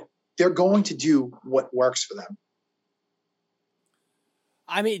stupid. They're going to do what works for them.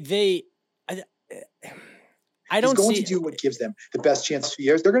 I mean, He's going to do what gives them the best chance 2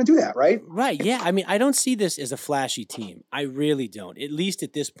 years. They're going to do that, right? Right. Yeah. I mean, I don't see this as a flashy team. I really don't. At least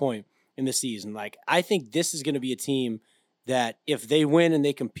at this point in the season. Like, I think this is going to be a team that if they win and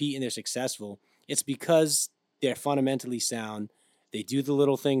they compete and they're successful, it's because they're fundamentally sound. They do the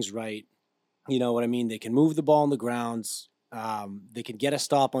little things right. You know what I mean? They can move the ball on the grounds. They can get a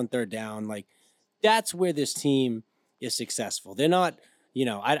stop on 3rd down. Like, that's where this team is successful. They're not,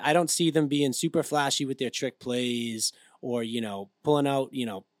 I don't see them being super flashy with their trick plays or, pulling out,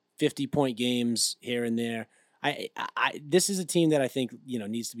 50-point games here and there. This is a team that I think,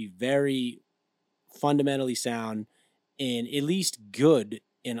 needs to be very fundamentally sound and at least good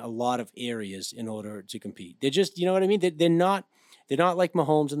in a lot of areas in order to compete. They're just, you know what I mean? They're not like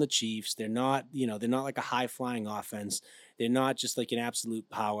Mahomes and the Chiefs. They're not, they're not like a high flying offense. They're not just like an absolute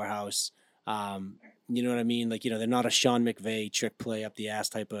powerhouse. You know what I mean? Like, they're not a Sean McVay trick play up the ass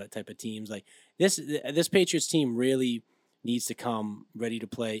type of teams. Like this Patriots team really needs to come ready to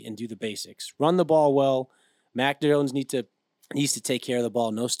play and do the basics. Run the ball well. Mac Jones needs to take care of the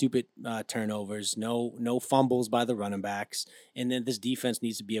ball. No stupid turnovers. No fumbles by the running backs. And then this defense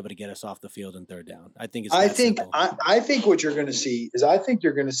needs to be able to get us off the field in 3rd down. I think it's simple. I think what you're going to see is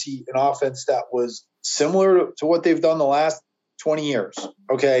you're going to see an offense that was similar to what they've done the last 20 years.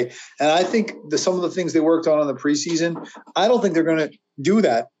 Okay. And I think some of the things they worked on in the preseason, I don't think they're going to do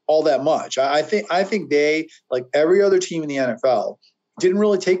that all that much. I think they, like every other team in the NFL, didn't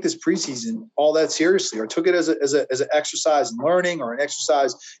really take this preseason all that seriously or took it as an exercise in learning or an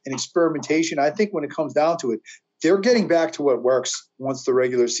exercise in experimentation. I think when it comes down to it, they're getting back to what works once the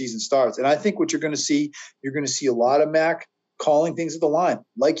regular season starts. And I think what you're going to see a lot of Mac calling things at the line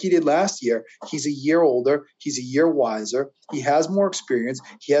like he did last year. He's a year older. He's a year wiser. He has more experience.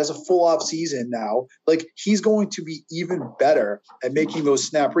 He has a full off season now. Like he's going to be even better at making those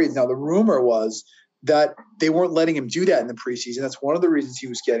snap reads. Now, the rumor was that they weren't letting him do that in the preseason. That's one of the reasons he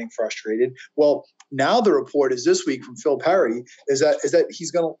was getting frustrated. Well, Now the report is this week from Phil Perry is that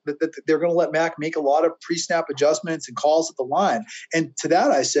they're gonna let Mac make a lot of pre-snap adjustments and calls at the line. And to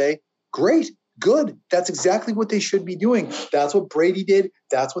that I say, great, good. That's exactly what they should be doing. That's what Brady did.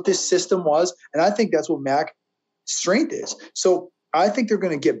 That's what this system was. And I think that's what Mac's strength is. So I think they're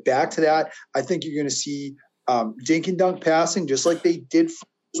going to get back to that. I think you're going to see dink and dunk passing, just like they did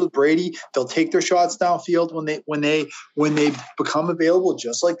with Brady. They'll take their shots downfield when they become available,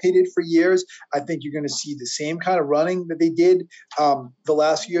 just like they did for years. I think you're going to see the same kind of running that they did the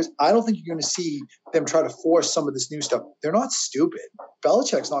last few years. I don't think you're going to see them try to force some of this new stuff. They're not stupid.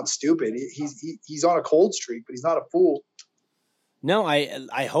 Belichick's not stupid. He's on a cold streak, but he's not a fool. No,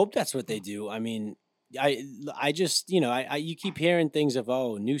 I hope that's what they do. I mean, I just, you keep hearing things of,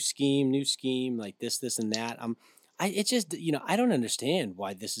 new scheme, like this and that. It just, I don't understand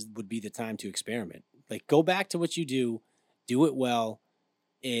why would be the time to experiment. Like, go back to what you do it well,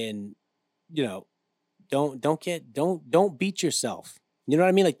 and don't beat yourself. You know what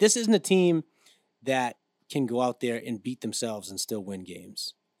I mean? Like, this isn't a team that can go out there and beat themselves and still win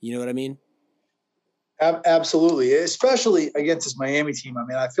games. You know what I mean? Absolutely, especially against this Miami team. I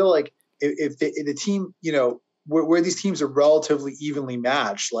mean, I feel like if the team, where these teams are relatively evenly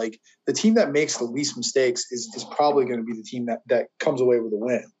matched, like the team that makes the least mistakes is probably going to be the team that comes away with a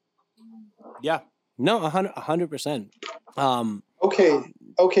win. Yeah, no, 100%.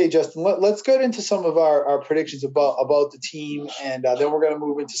 Okay, Justin. Let's get into some of our predictions about the team, and then we're going to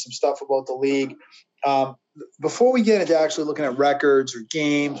move into some stuff about the league. Before we get into actually looking at records or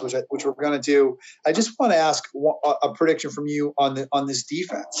games, which we're going to do, I just want to ask a prediction from you on this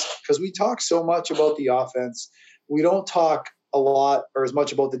defense, because we talk so much about the offense, we don't talk a lot or as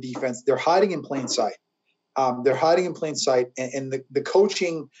much about the defense. They're hiding in plain sight. And the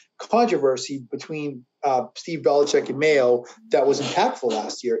coaching controversy between Steve Belichick and Mayo that was impactful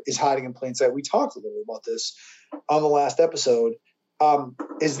last year is hiding in plain sight. We talked a little about this on the last episode.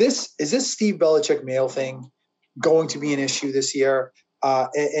 Is this Steve Belichick Mayo thing going to be an issue this year?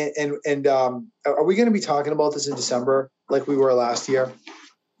 Are we going to be talking about this in December like we were last year?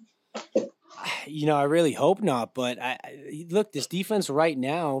 I really hope not. But look, this defense right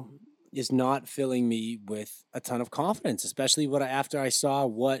now is not filling me with a ton of confidence, especially after I saw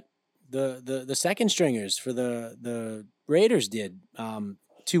what the second stringers for the Raiders did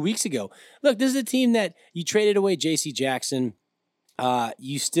 2 weeks ago. Look, this is a team that you traded away J.C. Jackson.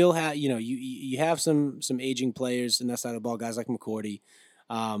 You still have, you have some aging players in that side of the ball, guys like McCourty.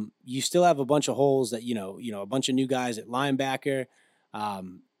 You still have a bunch of holes that, a bunch of new guys at linebacker.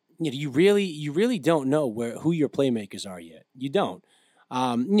 You really don't know who your playmakers are yet. You don't.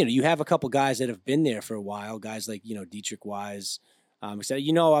 You have a couple guys that have been there for a while, guys like, Dietrich Wise.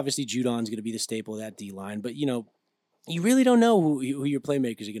 Obviously Judon's going to be the staple of that D-line, but, you really don't know who your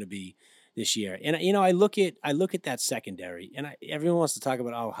playmakers are going to be this year. And, I look at that secondary, and everyone wants to talk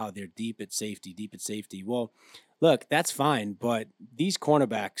about, how they're deep at safety. Well, look, that's fine, but these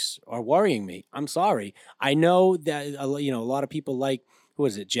cornerbacks are worrying me. I'm sorry. I know that, a lot of people like, who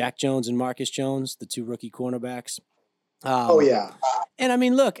is it, Jack Jones and Marcus Jones, the two rookie cornerbacks. Yeah. And I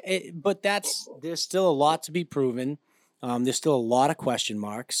mean, look, but there's still a lot to be proven. There's still a lot of question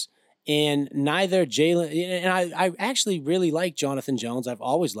marks. And neither Jalen, and I actually really like Jonathan Jones. I've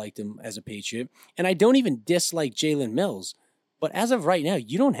always liked him as a Patriot. And I don't even dislike Jalen Mills. But as of right now,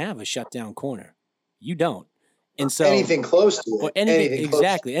 you don't have a shutdown corner. You don't. And so anything close to it.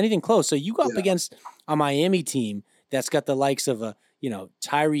 Anything close. So you go up against a Miami team that's got the likes of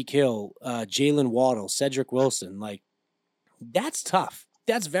Tyreek Hill, Jalen Waddle, Cedric Wilson. Like, that's tough.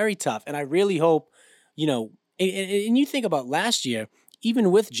 That's very tough. And I really hope, and you think about last year,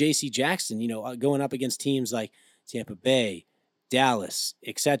 even with J.C. Jackson, going up against teams like Tampa Bay, Dallas,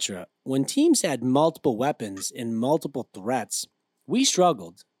 etc. When teams had multiple weapons and multiple threats, we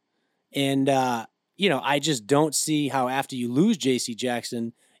struggled. And, I just don't see how after you lose J.C.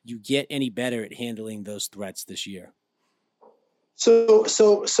 Jackson, you get any better at handling those threats this year. So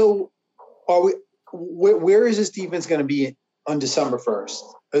are we? Where is this defense going to be on December 1st?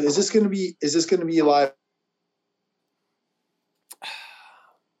 Is this going to be live?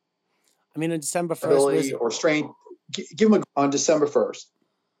 I mean, on December 1st, or strength. Give them on December 1st.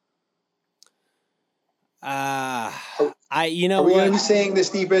 Are we going to be saying this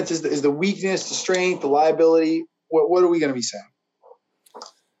defense is the weakness, the strength, the liability? What are we going to be saying?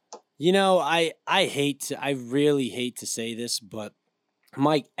 I really hate to say this, but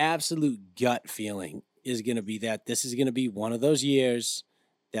my absolute gut feeling is going to be that this is going to be one of those years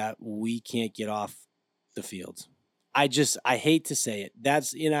that we can't get off the field. I hate to say it.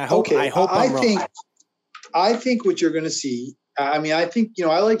 That's, I hope I'm wrong. I think what you're going to see I mean, I think,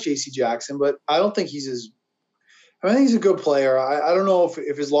 I like J.C. Jackson, but I don't think I think he's a good player. I don't know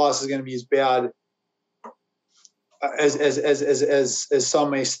if his loss is going to be as bad as some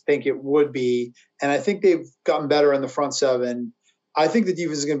may think it would be. And I think they've gotten better in the front seven. I think the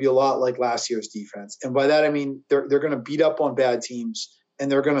defense is going to be a lot like last year's defense. And by that, I mean, they're going to beat up on bad teams,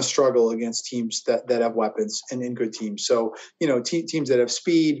 and they're going to struggle against teams that have weapons and good teams. So, teams that have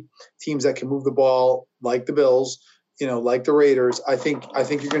speed, teams that can move the ball, like the Bills, like the Raiders. I think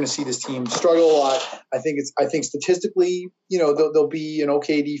you're going to see this team struggle a lot. I think statistically, they'll be an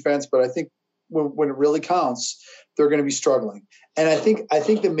okay defense, but I think when it really counts, they're going to be struggling. And I think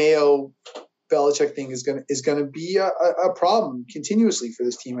the Mayo Belichick thing is going to be a problem continuously for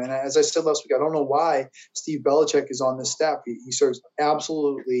this team. And as I said last week, I don't know why Steve Belichick is on this staff. He serves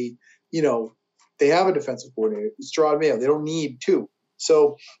absolutely, they have a defensive coordinator. It's Jerod Mayo. They don't need two.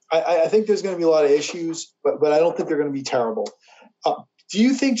 So I think there's going to be a lot of issues, but I don't think they're going to be terrible. Do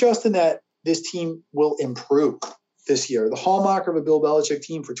you think, Justin, that this team will improve this year? The hallmark of a Bill Belichick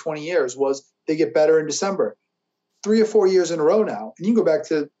team for 20 years was they get better in December. 3 or 4 years in a row now. And you can go back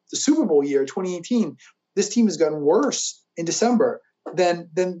to the Super Bowl year, 2018. This team has gotten worse in December than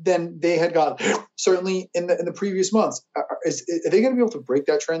they had gotten, certainly in the previous months. Are they going to be able to break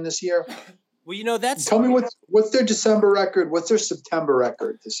that trend this year? Well, that's. Tell me what's their December record? What's their September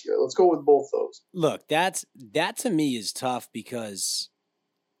record this year? Let's go with both those. Look, that to me is tough, because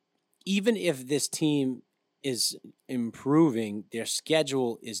even if this team is improving, their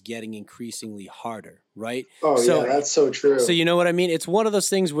schedule is getting increasingly harder, right? Oh, yeah, that's so true. So you know what I mean? It's one of those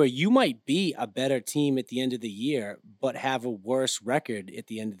things where you might be a better team at the end of the year, but have a worse record at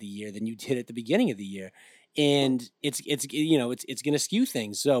the end of the year than you did at the beginning of the year. And it's going to skew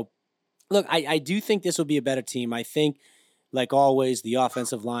things. So look, I do think this will be a better team. I think, like always, the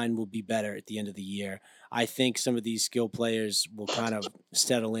offensive line will be better at the end of the year. I think some of these skill players will kind of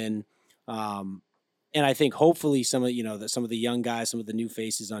settle in. And I think hopefully some of the young guys, some of the new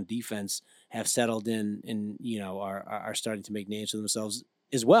faces on defense have settled in and, are starting to make names for themselves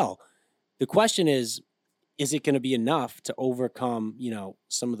as well. The question is it going to be enough to overcome,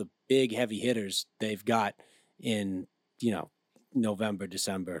 some of the big heavy hitters they've got in, November,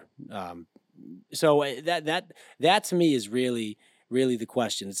 December. So that to me is really, really the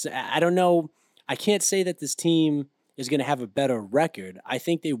question. I don't know. I can't say that this team is going to have a better record. I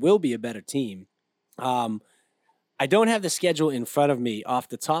think they will be a better team. I don't have the schedule in front of me off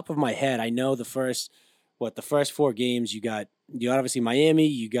the top of my head. I know the first 4 games you got obviously Miami,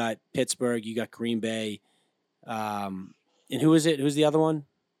 you got Pittsburgh, you got Green Bay. And who is it? Who's the other one?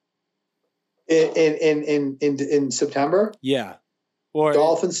 In September? Yeah. Or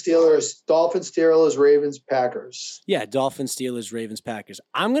Dolphins, Steelers, Ravens, Packers. Yeah, Dolphins, Steelers, Ravens, Packers.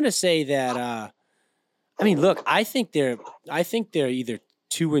 I'm going to say that look, I think they're either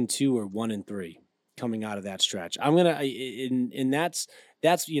 2-2 or 1-3 coming out of that stretch. I'm going to and that's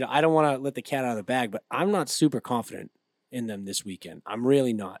I don't want to let the cat out of the bag, but I'm not super confident in them this weekend. I'm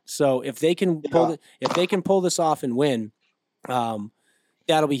really not. So if they can pull this off and win, that'll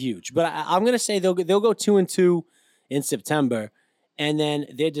be huge. But I'm going to say they'll go 2-2 in September, and then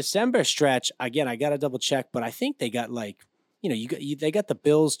their December stretch, again, I got to double check, but I think they got they got the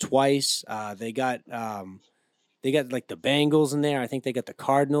Bills twice. They got like the Bengals in there. I think they got the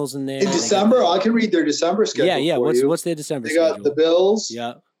Cardinals in there. In December, I can read their December schedule. Yeah. What's their December schedule? They got the Bills.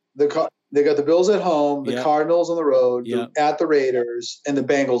 Yeah. They got the Bills at home, the Cardinals on the road, at the Raiders, and the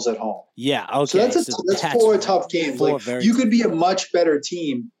Bengals at home. Yeah. Okay. So that's 4 tough games. You could be a much better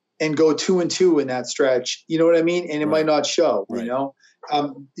team and go 2-2 in that stretch. You know what I mean? And it might not show. Right. They're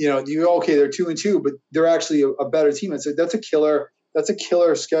 2-2, but they're actually a better team. That's a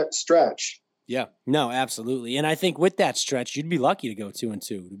killer stretch. Yeah, no, absolutely. And I think with that stretch, you'd be lucky to go 2-2,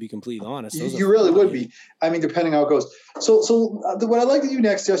 to be completely honest. You really would be. I mean, depending how it goes. So what I'd like to do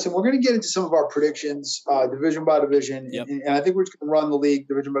next, Justin, we're going to get into some of our predictions, division by division. Yep. And I think we're just going to run the league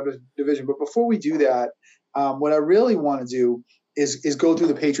division by division. But before we do that, what I really want to do is go through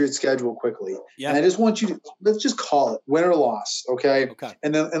the Patriots schedule quickly. Yeah. And I just want you to, let's just call it win or loss. Okay.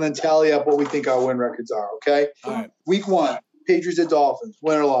 And then tally up what we think our win records are. Okay. All right. Week 1, Patriots at Dolphins,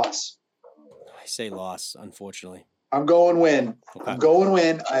 win or loss? I say loss, unfortunately. I'm going win. Okay. I'm going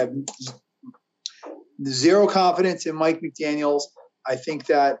win. I have zero confidence in Mike McDaniels. I think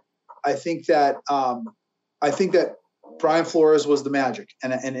that Brian Flores was the magic,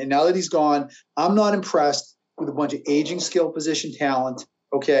 and now that he's gone, I'm not impressed with a bunch of aging skill position talent.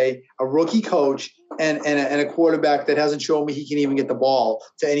 Okay, a rookie coach and a quarterback that hasn't shown me he can even get the ball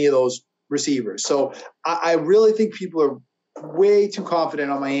to any of those receivers. So I really think people are way too confident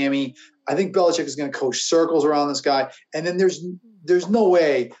on Miami. I think Belichick is going to coach circles around this guy. And then there's no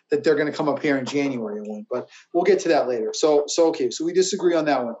way that they're going to come up here in January and win. But we'll get to that later. So okay. So we disagree on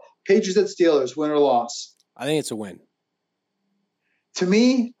that one. Patriots at Steelers, win or loss? I think it's a win. To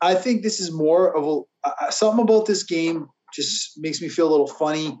me, I think this is more of something about this game just makes me feel a little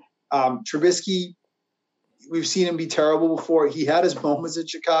funny. Trubisky, we've seen him be terrible before. He had his moments in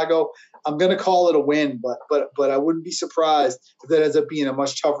Chicago. I'm going to call it a win, but I wouldn't be surprised if that ends up being a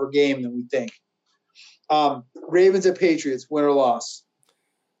much tougher game than we think. Ravens at Patriots, win or loss?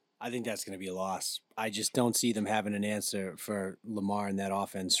 I think that's going to be a loss. I just don't see them having an answer for Lamar and that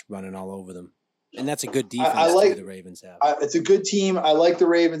offense running all over them. And that's a good defense the Ravens have. It's a good team. I like the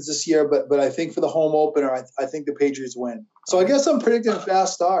Ravens this year, but I think for the home opener, I think the Patriots win. So I guess I'm predicting a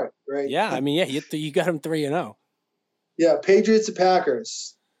fast start, right? Yeah, I mean, you got them 3-0. Yeah, Patriots at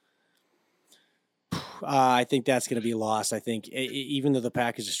Packers. I think that's going to be a loss. I think even though the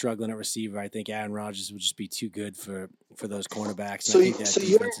Packers are struggling at receiver, I think Aaron Rodgers will just be too good for those cornerbacks. And I think that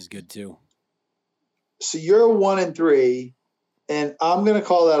defense is good too. So you're 1-3. And I'm going to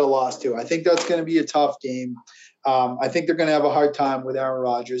call that a loss too. I think that's going to be a tough game. I think they're going to have a hard time with Aaron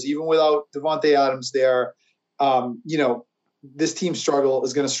Rodgers, even without Devontae Adams there. This team is going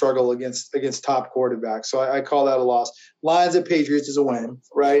to struggle against top quarterbacks. So I call that a loss. Lions at Patriots is a win,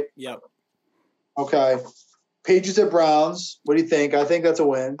 right? Yep. Okay. Patriots at Browns. What do you think? I think that's a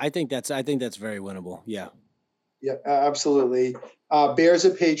win. I think that's very winnable. Yeah. Yeah, absolutely. Bears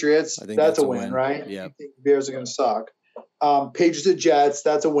at Patriots. That's a win, right? Yeah. I think the Bears are going to suck. Patriots at Jets,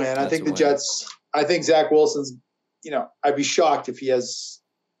 that's a win. I think the Jets. I think Zach Wilson's. I'd be shocked if he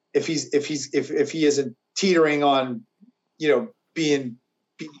isn't teetering on, being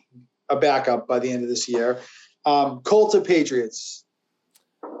a backup by the end of this year. Colts at Patriots.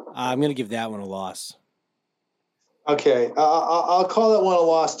 I'm going to give that one a loss. Okay, I'll call that one a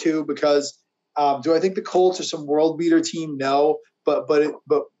loss too because do I think the Colts are some world beater team? No, but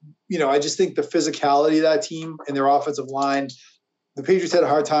I just think the physicality of that team and their offensive line, the Patriots had a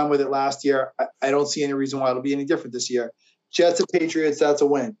hard time with it last year. I don't see any reason why it'll be any different this year. Jets at Patriots, that's a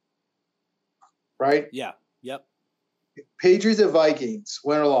win. Right? Yeah. Yep. Patriots at Vikings,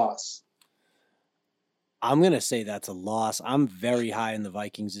 win or loss? I'm going to say that's a loss. I'm very high in the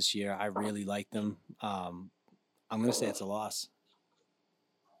Vikings this year. I really like them. I'm going to say it's a loss.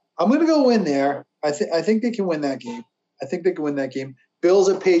 I'm going to go win there. I think they can win that game. Bills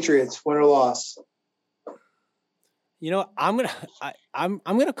at Patriots, win or loss? I'm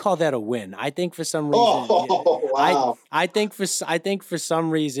gonna call that a win. I think for some reason, wow. I think for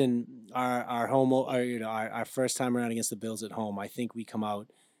some reason, our home, our first time around against the Bills at home, I think we come out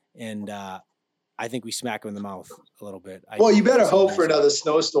and I think we smack them in the mouth a little bit. Well, you better hope for another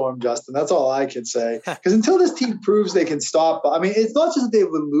snowstorm, Justin. That's all I can say. Because until this team proves they can stop, I mean, it's not just that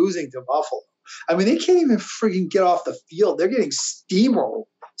they've been losing to Buffalo. I mean, they can't even freaking get off the field. They're getting steamrolled.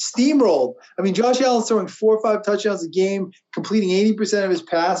 I mean, Josh Allen's throwing 4 or 5 touchdowns a game, completing 80% of his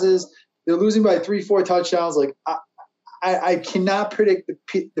passes. They're losing by 3-4 touchdowns. Like, I cannot predict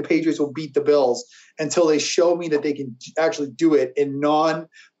the Patriots will beat the Bills until they show me that they can actually do it in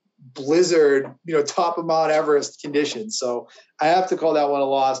non-blizzard, top of Mount Everest conditions. So I have to call that one a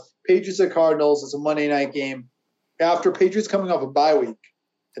loss. Patriots at Cardinals. It's a Monday night game. After Patriots coming off a bye week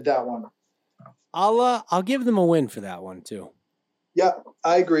at that one. I'll give them a win for that one too. Yeah,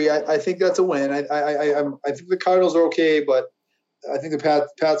 I agree. I think that's a win. I think the Cardinals are okay, but I think the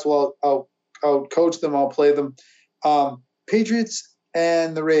Pats will out coach them. I'll play them. Patriots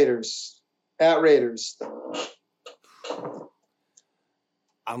and the Raiders at Raiders.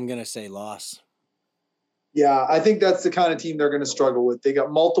 I'm gonna say loss. Yeah, I think that's the kind of team they're going to struggle with. They got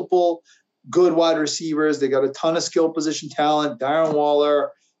multiple good wide receivers. They got a ton of skill position talent. Darren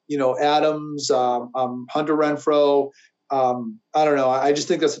Waller, Adams, Hunter Renfrow. I don't know. I just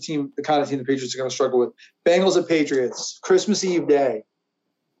think that's the kind of team the Patriots are going to struggle with. Bengals and Patriots, Christmas Eve day.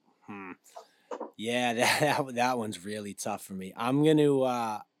 Yeah, that one's really tough for me. I'm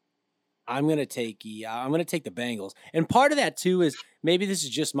gonna take the Bengals, and part of that too is maybe this is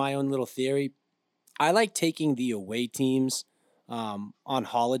just my own little theory. I like taking the away teams on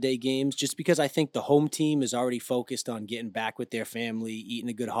holiday games just because I think the home team is already focused on getting back with their family, eating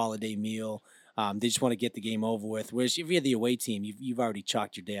a good holiday meal. They just want to get the game over with. Whereas if you're the away team, you've already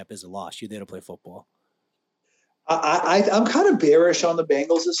chalked your day up as a loss. You're there to play football. I'm kind of bearish on the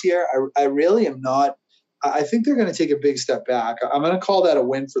Bengals this year. I really am not. I think they're going to take a big step back. I'm going to call that a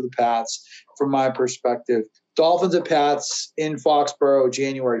win for the Pats from my perspective. Dolphins and Pats in Foxborough,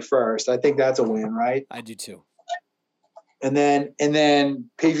 January 1st. I think that's a win, right? I do too. And then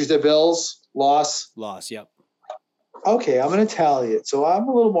Patriots at Bills, loss. Loss, yep. Okay, I'm going to tally it. So I'm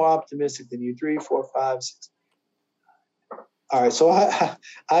a little more optimistic than you. 3, 4, 5, 6. All right, so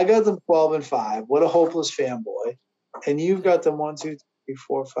I got them 12-5. What a hopeless fanboy. And you've got them 1, 2, 3,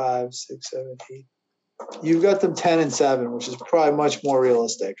 4, 5, 6, 7, 8. You've got them 10-7, which is probably much more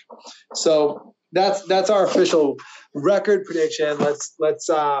realistic. So that's our official record prediction.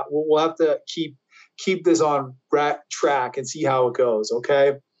 We'll have to keep this on track and see how it goes.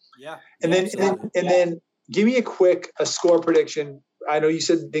 Okay. Yeah. And then give me a score prediction. I know you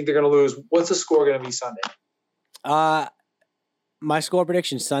said you think they're going to lose. What's the score going to be Sunday? My score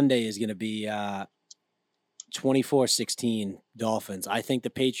prediction Sunday is going to be 24-16 Dolphins. I think the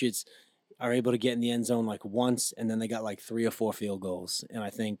Patriots are able to get in the end zone like once, and then they got like 3 or 4 field goals. And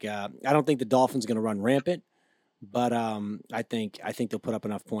I think I don't think the Dolphins are going to run rampant, but I think they'll put up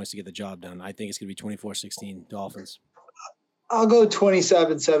enough points to get the job done. I think it's going to be 24-16 Dolphins. I'll go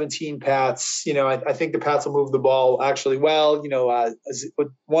 27-17 Pats. I think the Pats will move the ball actually well. With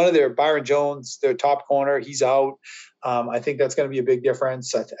one of their Byron Jones, their top corner, he's out. I think that's going to be a big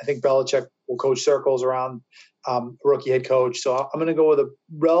difference. I think Belichick will coach circles around rookie head coach. So I'm going to go with a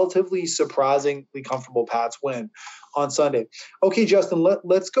relatively surprisingly comfortable Pats win on Sunday. Okay, Justin,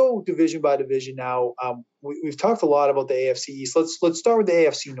 let's go division by division now. We've talked a lot about the AFC East. Let's start with the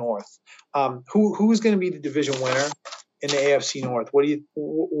AFC North. Who's going to be the division winner in the AFC North?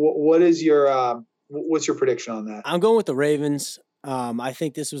 What's your prediction on that? I'm going with the Ravens. I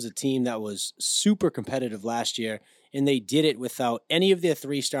think this was a team that was super competitive last year, and they did it without any of their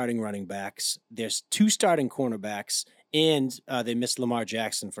 3 starting running backs. There's 2 starting cornerbacks, and they missed Lamar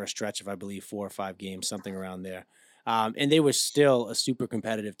Jackson for a stretch of, I believe, 4 or 5 games, something around there. And they were still a super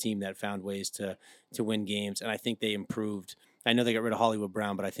competitive team that found ways to win games, and I think they improved. I know they got rid of Hollywood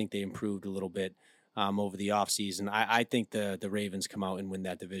Brown, but I think they improved a little bit over the offseason. I think the Ravens come out and win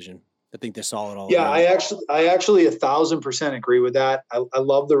that division. I think they're solid all around. I actually 1,000% agree with that. I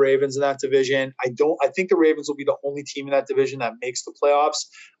love the Ravens in that division. I think the Ravens will be the only team in that division that makes the playoffs.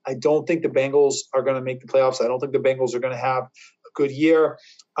 I don't think the Bengals are going to make the playoffs. I don't think the Bengals are going to have a good year.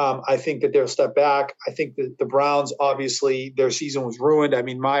 I think that they'll step back. I think that the Browns, obviously, their season was ruined. Jacoby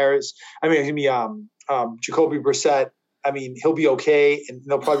Brissett, he'll be okay and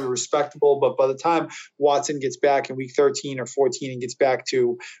they'll probably be respectable. But by the time Watson gets back in week 13 or 14 and gets back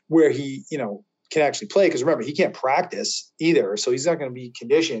to where he, can actually play, because remember, he can't practice either, so he's not going to be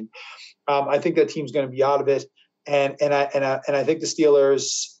conditioned. I think that team's going to be out of it. And I think the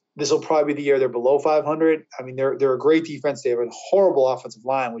Steelers, this will probably be the year they're below 500. They're a great defense. They have a horrible offensive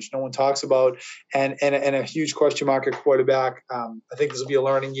line, which no one talks about, and a huge question mark at quarterback. I think this will be a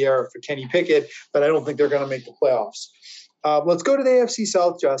learning year for Kenny Pickett, but I don't think they're going to make the playoffs. Let's go to the AFC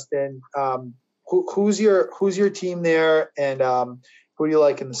South, Justin. Who's your team there, and who do you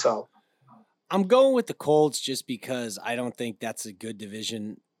like in the South? I'm going with the Colts just because I don't think that's a good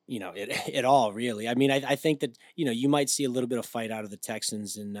division, at all, really. I think that, you might see a little bit of fight out of the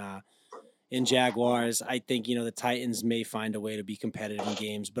Texans and Jaguars. I think, the Titans may find a way to be competitive in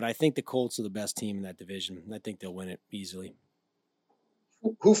games, but I think the Colts are the best team in that division. I think they'll win it easily.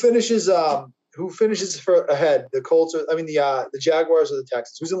 Who finishes ahead? The Colts or the Jaguars or the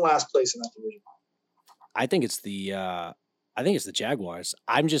Texans? Who's in last place in that division? I think it's the Jaguars.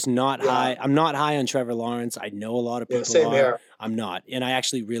 I'm just not high. I'm not high on Trevor Lawrence. I know a lot of people same here. I'm not. And I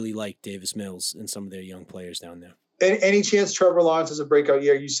actually really like Davis Mills and some of their young players down there. Any chance Trevor Lawrence has a breakout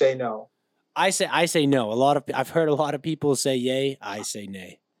year? You say no. I say no. I've heard a lot of people say yay. I say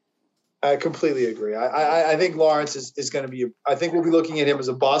nay. I completely agree. I think Lawrence is going to be. I think we'll be looking at him as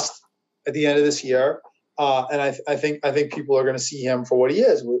a bust at the end of this year, and I think people are going to see him for what he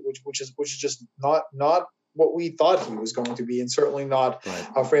is, which is just not what we thought he was going to be, and certainly not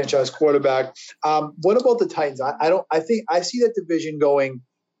a franchise quarterback. What about the Titans? I see that division going.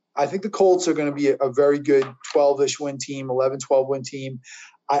 I think the Colts are going to be a very good 12-ish win team, 11, 12 win team.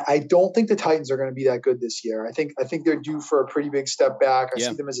 I don't think the Titans are going to be that good this year. I think they're due for a pretty big step back. I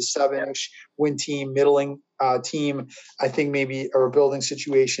see them as a 7-ish win team, middling team. I think maybe a rebuilding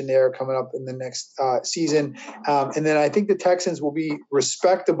situation there coming up in the next season. And then I think the Texans will be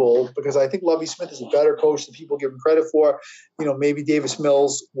respectable because I think Lovie Smith is a better coach than people give him credit for. Maybe Davis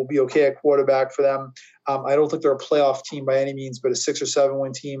Mills will be okay at quarterback for them. I don't think they're a playoff team by any means, but a 6 or 7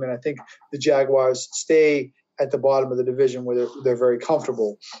 win team. And I think the Jaguars stay at the bottom of the division where they're very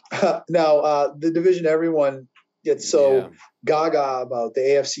comfortable. Now, the division everyone gets so gaga about, the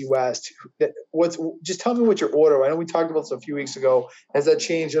AFC West. Just tell me what your order. I know we talked about this a few weeks ago. Has that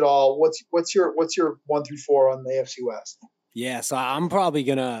changed at all? What's your 1 through 4 on the AFC West? Yeah, so I'm probably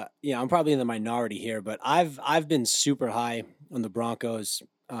in the minority here, but I've been super high on the Broncos,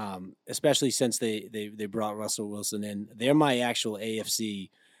 especially since they brought Russell Wilson in. They're my actual AFC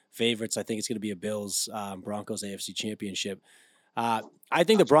favorites. I think it's going to be a Bills Broncos AFC championship. I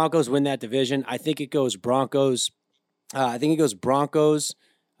think the Broncos win that division. I think it goes Broncos.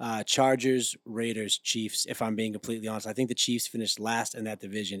 Chargers, Raiders, Chiefs, if I'm being completely honest. I think the Chiefs finished last in that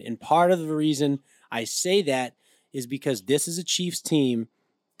division. And part of the reason I say that is because this is a Chiefs team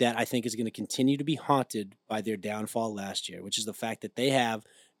that I think is going to continue to be haunted by their downfall last year, which is the fact that they have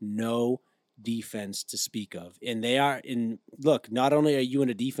no defense to speak of. And they are look, not only are you in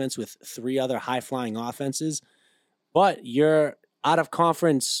a defense with 3 other high-flying offenses, but your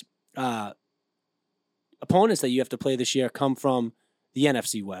out-of-conference opponents that you have to play this year come from the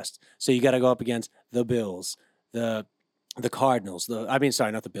NFC West. So you got to go up against the Bills, the Cardinals, not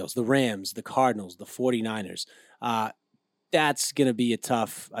the Bills, the Rams, the Cardinals, the 49ers. That's going to be a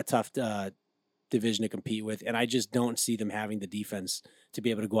tough division to compete with, and I just don't see them having the defense to be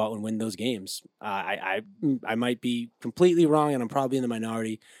able to go out and win those games. I might be completely wrong, and I'm probably in the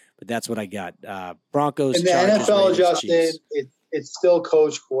minority, but that's what I got. Broncos, in the Chargers, NFL, Raiders, Justin, Chiefs. It's still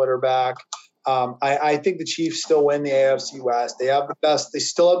coach, quarterback. I think the Chiefs still win the AFC West. They have the best. They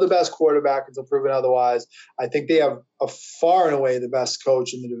still have the best quarterback until proven otherwise. I think they have a far and away the best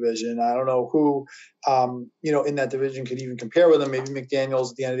coach in the division. I don't know who, in that division could even compare with them. Maybe McDaniels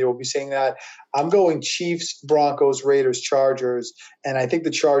at the end of the day will be saying that. I'm going Chiefs, Broncos, Raiders, Chargers, and I think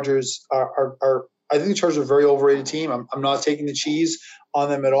the Chargers are I think the Chargers are a very overrated team. I'm not taking the cheese on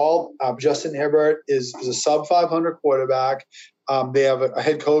them at all. Justin Herbert is a sub 500 quarterback. They have a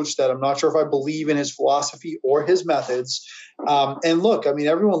head coach that I'm not sure if I believe in his philosophy or his methods. And look, I mean,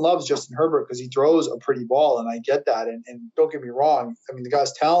 everyone loves Justin Herbert because he throws a pretty ball, and I get that. And don't get me wrong. I mean, the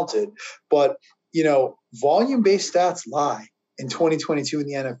guy's talented, but volume-based stats lie in 2022 in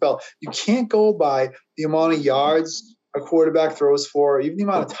the NFL. You can't go by the amount of yards a quarterback throws for, even the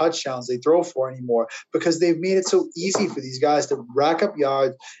amount of touchdowns they throw for anymore, because they've made it so easy for these guys to rack up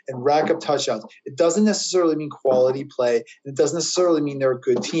yards and rack up touchdowns. It doesn't necessarily mean quality play, and it doesn't necessarily mean they're a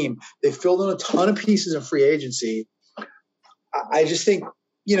good team. They filled in a ton of pieces in free agency. I just think,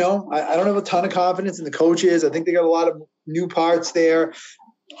 I don't have a ton of confidence in the coaches. I think they got a lot of new parts there.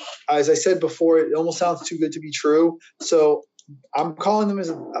 As I said before, it almost sounds too good to be true. So I'm calling them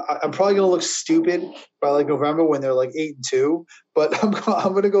I'm probably going to look stupid by like November when they're like 8-2, but I'm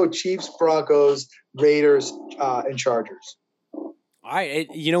going to go Chiefs, Broncos, Raiders, and Chargers. All right.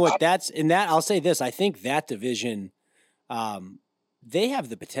 You know what? I'll say this. I think that division, they have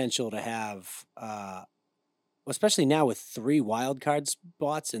the potential to have, especially now with 3 wild card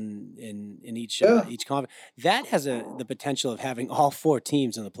spots in each conference, that has the potential of having all 4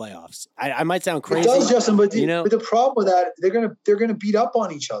 teams in the playoffs. I might sound crazy. It does, Justin, but the problem with that, they're gonna beat up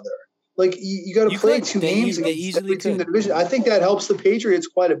on each other. Like you got to play 2 games against every team in the division. I think that helps the Patriots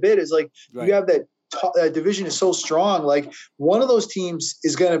quite a bit. Is like you have that division is so strong. Like one of those teams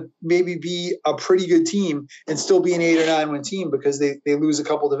is going to maybe be a pretty good team and still be an 8 or 9 win team because they lose a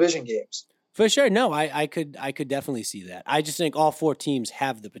couple division games. For sure. No, I could definitely see that. I just think all 4 teams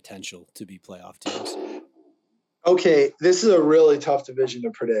have the potential to be playoff teams. Okay, this is a really tough division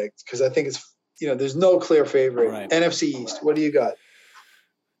to predict because I think it's there's no clear favorite. Right. NFC East. What do you got?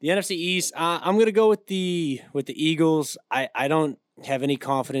 The NFC East. I'm gonna go with the Eagles. I don't have any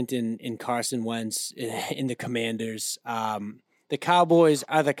confidence in Carson Wentz in the Commanders. The Cowboys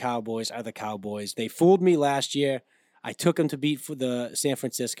are the Cowboys. They fooled me last year. I took them to beat for the San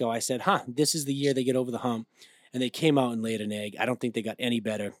Francisco. I said, this is the year they get over the hump. And they came out and laid an egg. I don't think they got any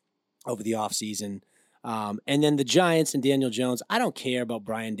better over the offseason. And then the Giants and Daniel Jones, I don't care about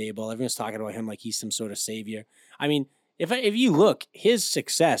Brian Daboll. Everyone's talking about him like he's some sort of savior. I mean, if you look, his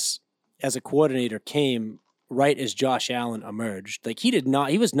success as a coordinator came right as Josh Allen emerged. Like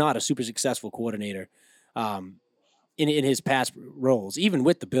he was not a super successful coordinator in his past roles, even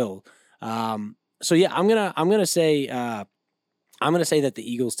with the Bill. So yeah, I'm gonna say that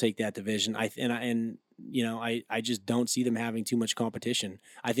the Eagles take that division. I just don't see them having too much competition.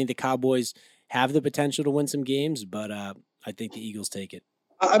 I think the Cowboys have the potential to win some games, but I think the Eagles take it.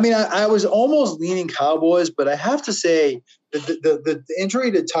 I mean, I was almost leaning Cowboys, but I have to say that the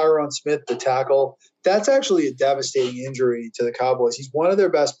injury to Tyron Smith, the tackle, that's actually a devastating injury to the Cowboys. He's one of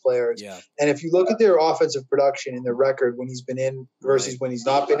their best players. Yeah. And if you look at their offensive production and their record when he's been in versus when he's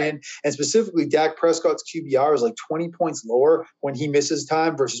not been in, and specifically Dak Prescott's QBR is like 20 points lower when he misses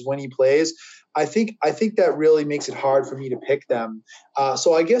time versus when he plays. I think that really makes it hard for me to pick them.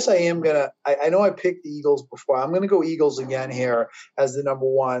 So I guess I am going to – I know I picked the Eagles before. I'm going to go Eagles again here as the number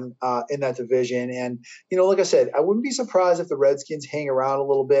 1 in that division. And, like I said, I wouldn't be surprised if the Redskins hang around a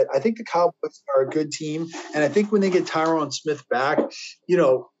little bit. I think the Cowboys are a good team, and I think when they get Tyron Smith back,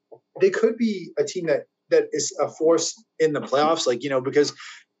 they could be a team that is a force in the playoffs. Because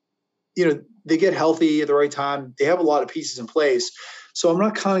they get healthy at the right time. They have a lot of pieces in place, so I'm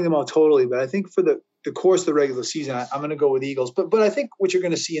not counting them out totally. But I think for the course of the regular season, I'm going to go with Eagles. But I think what you're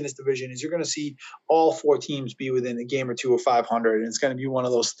going to see in this division is you're going to see all 4 teams be within a game or two of 500, and it's going to be one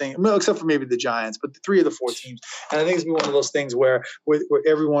of those things. Well, except for maybe the Giants, but 3 of the 4 teams. And I think it's going to be one of those things where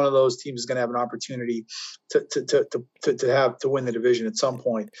every one of those teams is going to have an opportunity to win the division at some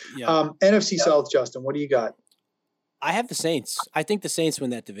point. Yeah. NFC South, Justin, what do you got? I have the Saints. I think the Saints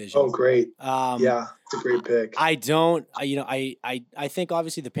win that division. Oh, great. Yeah, it's a great pick. I think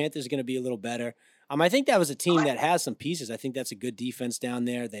obviously the Panthers are going to be a little better. I think that was a team that has some pieces. I think that's a good defense down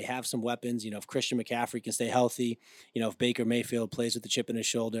there. They have some weapons. If Christian McCaffrey can stay healthy, if Baker Mayfield plays with the chip in his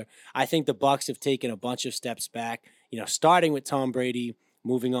shoulder. I think the Bucs have taken a bunch of steps back, starting with Tom Brady,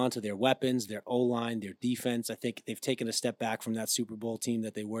 moving on to their weapons, their O-line, their defense. I think they've taken a step back from that Super Bowl team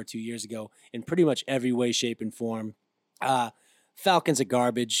that they were 2 years ago in pretty much every way, shape, and form. Falcons are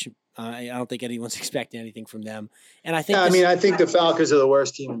garbage. I don't think anyone's expecting anything from them. And I think I think the Falcons are the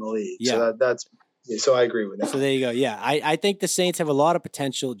worst team in the league. Yeah. So I agree with that. So there you go. Yeah. I think the Saints have a lot of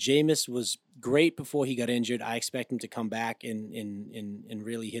potential. Jameis was great before he got injured. I expect him to come back and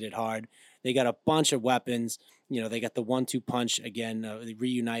really hit it hard. They got a bunch of weapons. They got the 1-2 punch again. They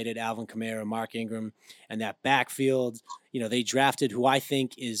reunited Alvin Kamara, Mark Ingram, and that backfield. They drafted who I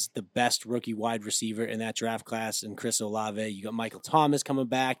think is the best rookie wide receiver in that draft class, in Chris Olave. You got Michael Thomas coming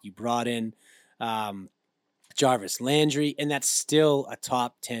back. You brought in Jarvis Landry, and that's still a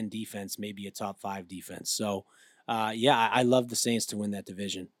top 10 defense, maybe a top 5 defense. So, I love the Saints to win that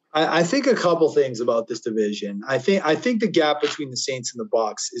division. I think a couple things about this division. I think the gap between the Saints and the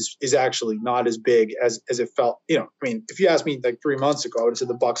Bucs is actually not as big as it felt. If you asked me like 3 months ago, I would have said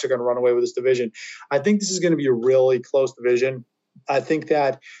the Bucs are going to run away with this division. I think this is going to be a really close division. I think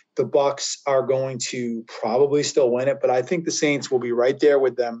that the Bucs are going to probably still win it, but I think the Saints will be right there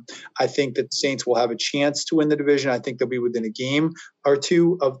with them. I think that the Saints will have a chance to win the division. I think they'll be within a game or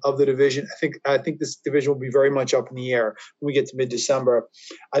two of the division. I think this division will be very much up in the air when we get to mid-December.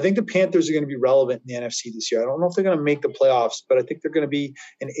 I think the Panthers are going to be relevant in the NFC this year. I don't know if they're going to make the playoffs, but I think they're going to be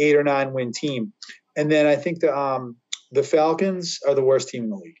an 8 or 9 win team. And then I think the Falcons are the worst team in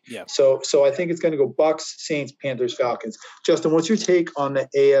the league. Yeah. So I think it's going to go Bucs, Saints, Panthers, Falcons. Justin, what's your take on the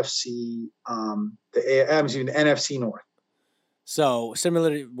the NFC North? So similar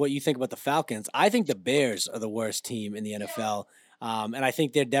to what you think about the Falcons, I think the Bears are the worst team in the NFL. And I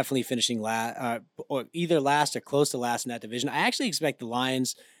think they're definitely finishing or either last or close to last in that division. I actually expect the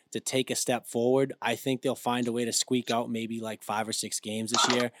Lions to take a step forward. I think they'll find a way to squeak out maybe like 5 or 6 games this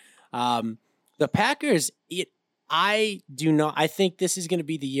year. The Packers, I do not. I think this is going to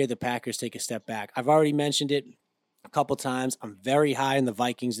be the year the Packers take a step back. I've already mentioned it a couple times. I'm very high in the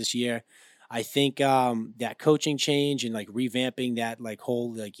Vikings this year. I think that coaching change and like revamping that like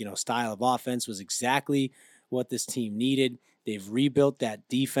whole style of offense was exactly what this team needed. They've rebuilt that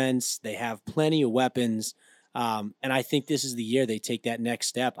defense. They have plenty of weapons, and I think this is the year they take that next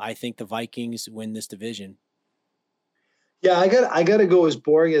step. I think the Vikings win this division. Yeah, I got to go. As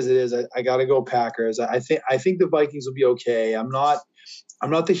boring as it is, I got to go Packers. I think the Vikings will be okay. I'm not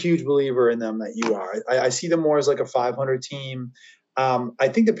the huge believer in them that you are. I see them more as like a 500 team. I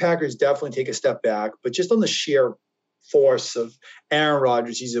think the Packers definitely take a step back, but just on the sheer force of Aaron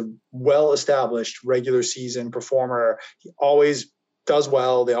Rodgers, he's a well-established regular season performer. He always does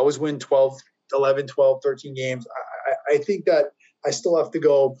well. They always win 11, 12, 13 games. I think that I still have to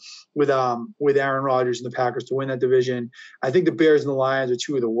go with Aaron Rodgers and the Packers to win that division. I think the Bears and the Lions are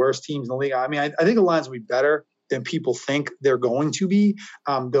 2 of the worst teams in the league. I think the Lions will be better than people think they're going to be.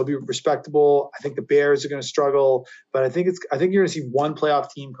 They'll be respectable. I think the Bears are going to struggle, but I think you're going to see one playoff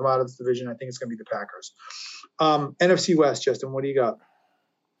team come out of this division. I think it's going to be the Packers. NFC West, Justin, what do you got?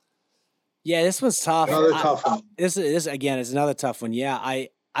 Yeah, this one's tough. Another tough one. This again is another tough one. Yeah,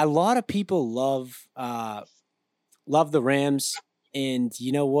 a lot of people love the Rams. And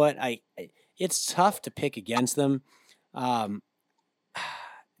you know what? It's tough to pick against them. As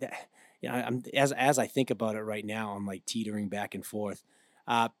I think about it right now, I'm like teetering back and forth.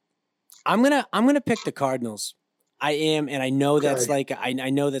 I'm gonna pick the Cardinals. I am, and I know that's I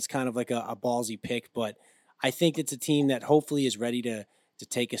know that's kind of like a ballsy pick, but I think it's a team that hopefully is ready to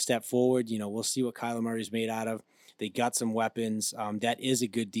take a step forward. We'll see what Kyler Murray's made out of. They got some weapons. That is a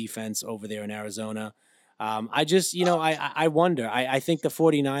good defense over there in Arizona. I just, I wonder. I think the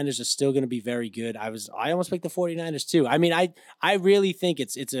 49ers are still going to be very good. I almost picked the 49ers too. I mean, I really think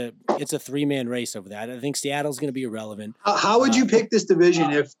it's a 3-man race over there. I think Seattle's going to be irrelevant. How would you pick this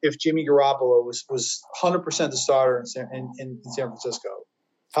division if Jimmy Garoppolo was 100% the starter in San Francisco?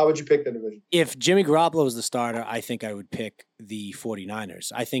 How would you pick the division? If Jimmy Garoppolo was the starter, I think I would pick the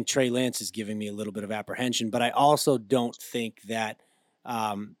 49ers. I think Trey Lance is giving me a little bit of apprehension, but I also don't think that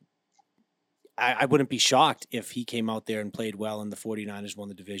I wouldn't be shocked if he came out there and played well and the 49ers won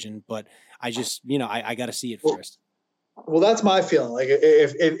the division. But I just, I got to see it first. Well, that's my feeling. Like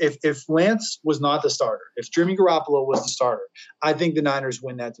if Lance was not the starter, if Jimmy Garoppolo was the starter, I think the Niners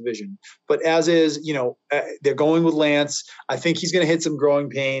win that division. But as is, they're going with Lance. I think he's going to hit some growing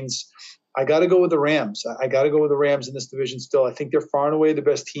pains. I got to go with the Rams. I got to go with the Rams in this division still. I think they're far and away the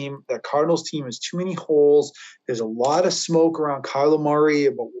best team. That Cardinals team has too many holes. There's a lot of smoke around Kyler Murray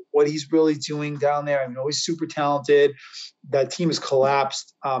about what he's really doing down there. I know he's super talented. That team has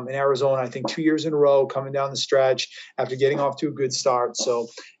collapsed in Arizona, I think 2 years in a row coming down the stretch after getting off to a good start. So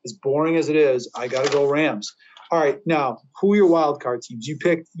as boring as it is, I got to go Rams. All right, now who are your wild card teams? You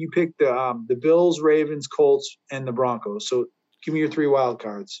picked the Bills, Ravens, Colts, and the Broncos. So give me your 3 wild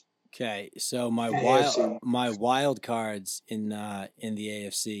cards. Okay, so my wild cards in the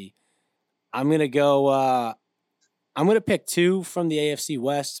AFC, I'm gonna go. I'm gonna pick 2 from the AFC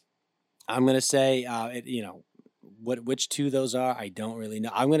West. I'm gonna say, which 2 those are. I don't really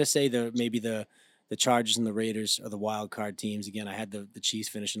know. I'm gonna say maybe the Chargers and the Raiders are the wild card teams. Again, I had the Chiefs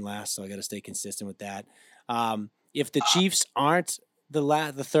finishing last, so I got to stay consistent with that. If the Chiefs aren't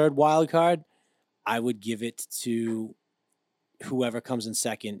the third wild card, I would give it to whoever comes in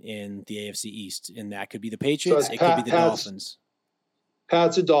second in the AFC East, and that could be the Patriots. So it could be the Dolphins.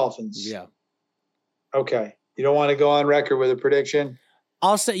 Pats or Dolphins? Yeah. Okay. You don't want to go on record with a prediction?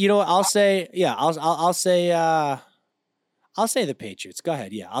 I'll say. You know what? I'll say. Yeah. I'll say. I'll say the Patriots. Go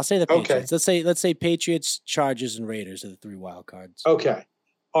ahead. Yeah. I'll say the Patriots. Okay. Let's say Patriots, Chargers, and Raiders are the 3 wild cards. Okay.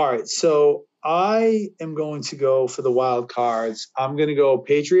 All right. So I am going to go for the wild cards. I'm going to go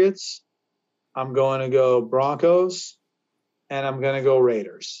Patriots. I'm going to go Broncos. And I'm going to go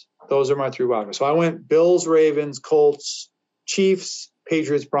Raiders. Those are my 3 wild cards. So I went Bills, Ravens, Colts, Chiefs,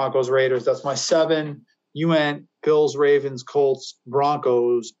 Patriots, Broncos, Raiders. That's my 7. You went Bills, Ravens, Colts,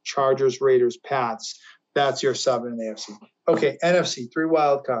 Broncos, Chargers, Raiders, Pats. That's your 7 in the AFC. Okay, NFC, 3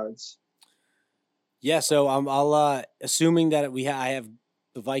 wild cards. Yeah, so I'll assuming that I have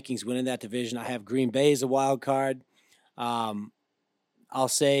the Vikings winning that division. I have Green Bay as a wild card. I'll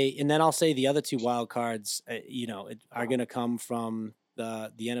say the other 2 wild cards, are going to come from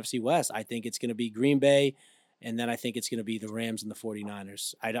the NFC West. I think it's going to be Green Bay, and then I think it's going to be the Rams and the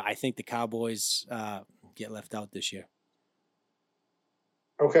 49ers. I think the Cowboys get left out this year.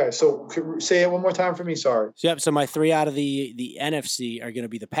 Okay, so say it one more time for me. Sorry. So my 3 out of the NFC are going to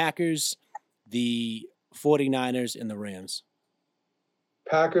be the Packers, the 49ers, and the Rams.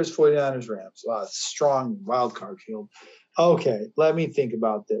 Packers, 49ers, Rams. Wow, strong wild card field. Okay, let me think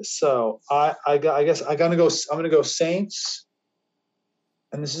about this. So I guess I'm gonna go Saints,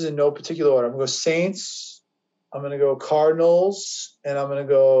 and this is in no particular order. I'm gonna go Saints, I'm gonna go Cardinals, and I'm gonna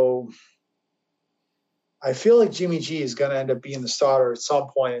go. I feel like Jimmy G is gonna end up being the starter at some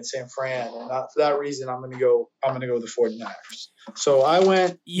point in San Fran, and for that reason, I'm gonna go with the 49ers. So I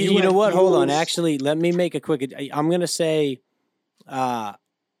went. You know what? Hold on. Actually, let me make a quick. I'm gonna say.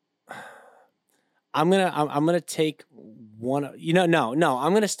 I'm gonna take one. No.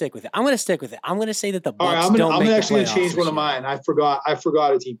 I'm gonna stick with it. I'm gonna say that the Bucks I'm don't make the actually playoffs gonna change one of mine. I forgot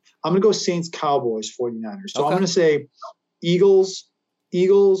a team. I'm gonna go Saints, Cowboys, 49ers. So okay. I'm gonna say Eagles,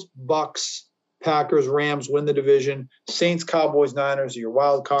 Bucks, Packers, Rams win the division. Saints, Cowboys, Niners are your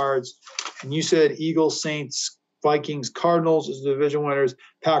wild cards. And you said Eagles, Saints, Vikings, Cardinals as the division winners.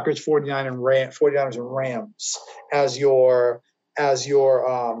 Packers, 49ers, and Rams as your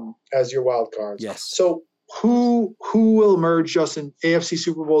wild cards. Yes. So who will emerge, Justin? AFC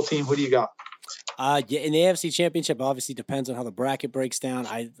Super Bowl team. Who do you got? In the AFC Championship, obviously depends on how the bracket breaks down.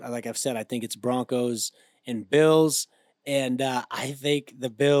 Like I've said, I think it's Broncos and Bills, and I think the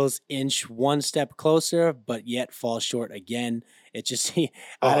Bills inch one step closer, but yet fall short again. It just,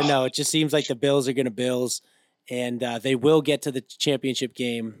 I don't know. It just seems like the Bills are going to Bills, and they will get to the championship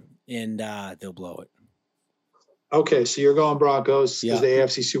game, and they'll blow it. Okay, so you're going Broncos as the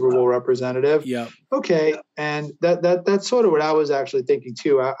AFC Super Bowl representative. Yeah. Okay, and that's sort of what I was actually thinking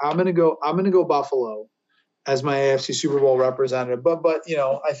too. I'm gonna go Buffalo as my AFC Super Bowl representative. But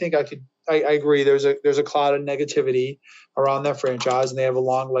I think I agree. There's a cloud of negativity around that franchise, and they have a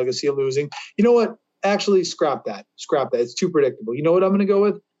long legacy of losing. You know what? Actually, scrap that. It's too predictable. You know what I'm gonna go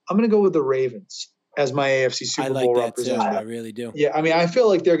with? I'm gonna go with the Ravens. as my AFC Super I Bowl like that representative. too. I really do. Yeah, I mean, I feel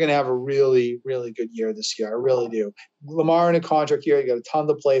like they're going to have a really, really good year this year. I really do. Lamar in a contract year, you got a ton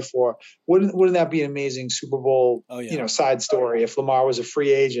to play for. Wouldn't that be an amazing Super Bowl, side story if Lamar was a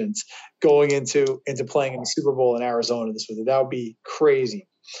free agent going into playing in the Super Bowl in Arizona this week? That would be crazy.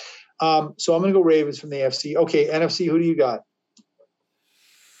 So I'm going to go Ravens from the AFC. Okay, NFC, who do you got?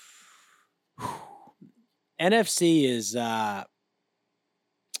 NFC is wow,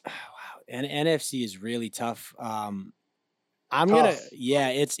 and NFC is really tough.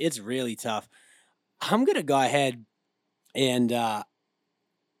 It's really tough. I'm gonna go ahead and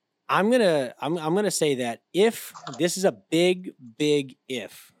I'm gonna say that if this is a big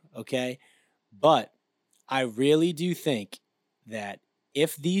if, okay, but I really do think that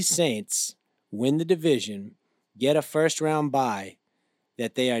if these Saints win the division, get a first round bye,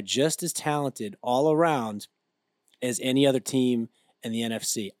 that they are just as talented all around as any other team in the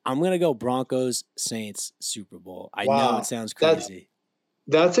NFC. I'm going to go Broncos, Saints, Super Bowl. I know it sounds crazy.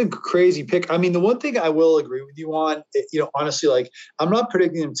 That's a crazy pick. I mean, the one thing I will agree with you on, honestly, like I'm not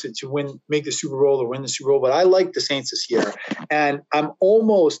predicting them to make the Super Bowl or win the Super Bowl, but I like the Saints this year, and I'm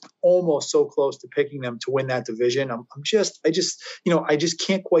almost so close to picking them to win that division. I just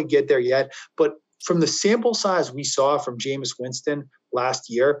can't quite get there yet. But from the sample size we saw from Jameis Winston last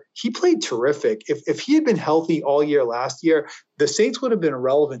year, he played terrific. If he had been healthy all year last year, the Saints would have been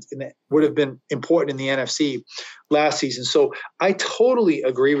relevant and would have been important in the NFC last season. So I totally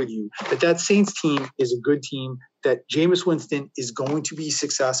agree with you that Saints team is a good team, that Jameis Winston is going to be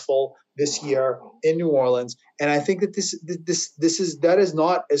successful this year in New Orleans. And I think that that is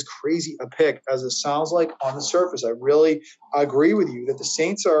not as crazy a pick as it sounds like on the surface. I really agree with you that the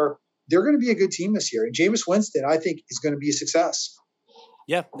Saints they're going to be a good team this year. And Jameis Winston, I think, is going to be a success.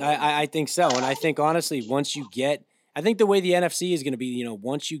 Yeah, I think so. And I think, honestly, I think the way the NFC is going to be,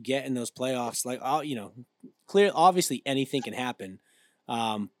 once you get in those playoffs, like, obviously anything can happen.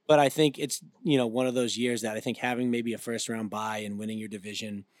 But I think it's, one of those years that I think having maybe a first round bye and winning your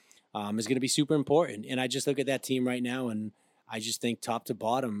division is going to be super important. And I just look at that team right now, and I just think top to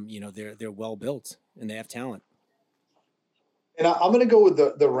bottom, they're well built and they have talent. And I'm going to go with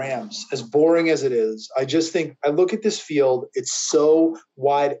the Rams, as boring as it is. I just think I look at this field, it's so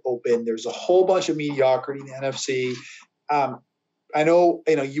wide open. There's a whole bunch of mediocrity in the NFC. I know,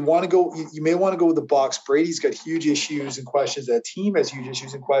 you may want to go with the Bucs. Brady's got huge issues and questions. That team has huge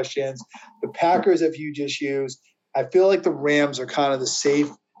issues and questions. The Packers have huge issues. I feel like the Rams are kind of the safe,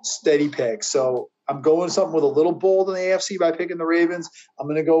 steady pick. So I'm going something with a little bold in the AFC by picking the Ravens. I'm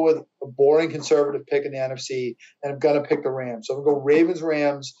going to go with a boring conservative pick in the NFC, and I'm going to pick the Rams. So I'm going to go Ravens,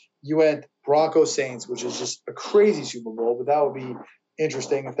 Rams. You went Broncos, Saints, which is just a crazy Super Bowl, but that would be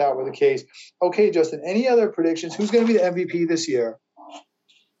interesting if that were the case. Okay, Justin, any other predictions? Who's going to be the MVP this year?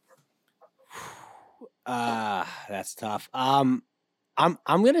 That's tough. I'm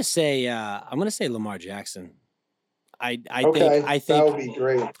going to say Lamar Jackson. I think that would be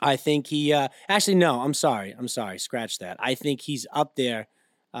great. I think he actually no, I'm sorry. Scratch that. I think he's up there.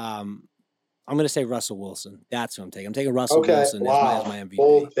 I'm going to say Russell Wilson. That's who I'm taking. I'm taking Russell Wilson as my MVP.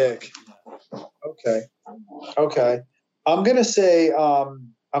 Bold pick. Okay. I'm going to say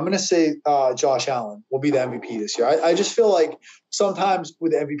Josh Allen will be the MVP this year. I just feel like sometimes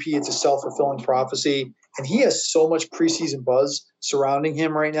with the MVP, it's a self-fulfilling prophecy, and he has so much preseason buzz surrounding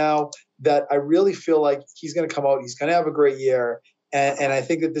him right now that I really feel like he's going to come out. He's going to have a great year. And I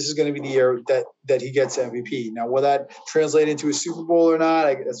think that this is going to be the year that he gets MVP. Now, will that translate into a Super Bowl or not?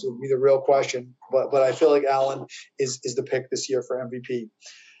 That's will be the real question. But I feel like Allen is the pick this year for MVP.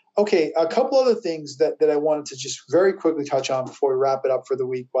 Okay, a couple other things that I wanted to just very quickly touch on before we wrap it up for the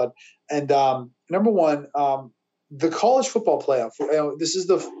week, bud. And number one, the college football playoff. This is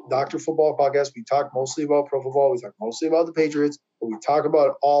the Dr. Football podcast. We talk mostly about pro football. We talk mostly about the Patriots, but we talk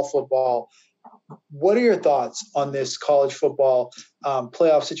about all football. What are your thoughts on this college football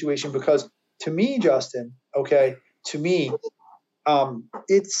playoff situation? Because to me, Justin, it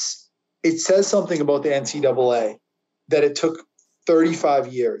says something about the NCAA that it took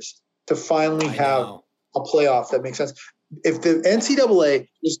 35 years to finally have a playoff that makes sense. If the NCAA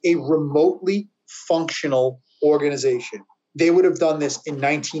is a remotely functional organization, they would have done this in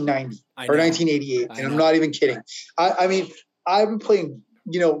 1990 or 1988. And I'm not even kidding. I mean, I've been playing,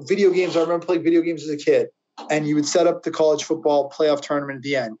 video games. I remember playing video games as a kid, and you would set up the college football playoff tournament at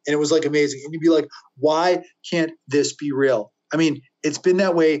the end, and it was like amazing. And you'd be like, why can't this be real? I mean, it's been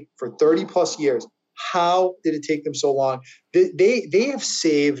that way for 30 plus years. How did it take them so long? They have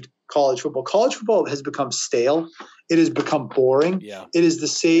saved college football. College football has become stale. It has become boring. Yeah. It is the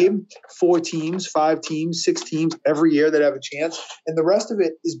same 4 teams, 5 teams, 6 teams every year that have a chance. And the rest of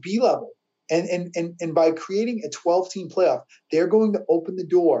it is B-level. And by creating a 12-team playoff, they're going to open the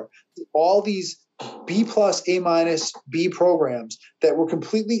door to all these B plus, A minus, B programs that were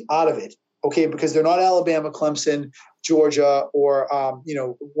completely out of it. Okay, because they're not Alabama, Clemson, Georgia, or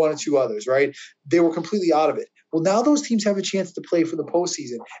one or two others, right? They were completely out of it. Well, now those teams have a chance to play for the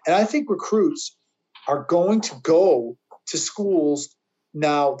postseason, and I think recruits are going to go to schools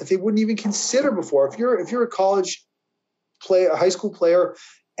now that they wouldn't even consider before. If you're a college player, a high school player,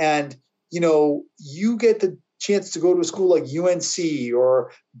 and you get the chance to go to a school like UNC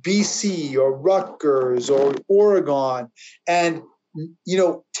or BC or Rutgers or Oregon, and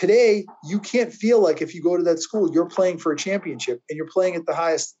today you can't feel like if you go to that school, you're playing for a championship and you're playing at the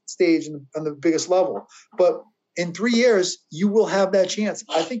highest stage and on the biggest level. But in 3 years, you will have that chance.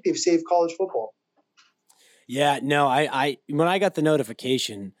 I think they've saved college football. Yeah, no, I when I got the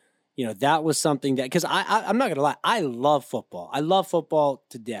notification, that was something that, because I'm not gonna lie, I love football. I love football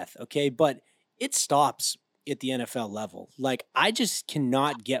to death. Okay, but it stops at the NFL level. Like, I just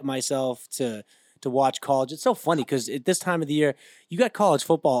cannot get myself to watch college. It's so funny because at this time of the year, you got college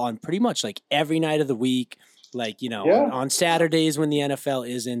football on pretty much like every night of the week. Like, on Saturdays when the NFL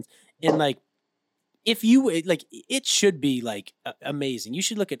isn't, and like, if you like, it should be like amazing. You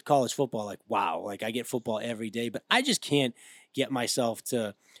should look at college football like, wow, like I get football every day, but I just can't get myself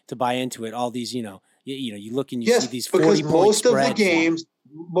to buy into it. All these, you look and you see these 40 because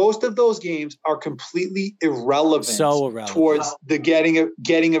most of those games are completely irrelevant, towards the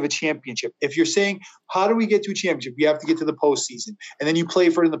getting of a championship. If you're saying, how do we get to a championship? We have to get to the postseason, and then you play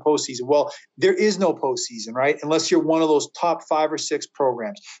for it in the postseason. Well, there is no postseason, right? Unless you're one of those top 5 or 6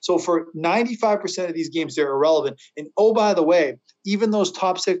 programs. So for 95% of these games, they're irrelevant. And oh, by the way, even those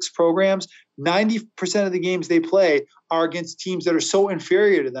top 6 programs, 90% of the games they play are against teams that are so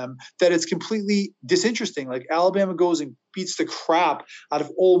inferior to them that it's completely disinteresting. Like Alabama goes and beats the crap out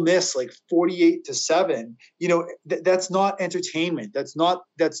of Ole Miss like 48-7. That's not entertainment. That's not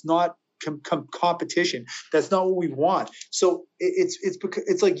competition. That's not what we want. So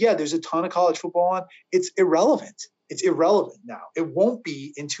it's like, yeah, there's a ton of college football on. It's irrelevant. It's irrelevant now. It won't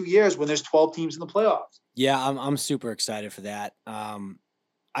be in 2 years when there's 12 teams in the playoffs. Yeah, I'm super excited for that.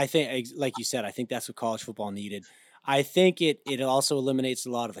 I think, like you said, I think that's what college football needed. I think it also eliminates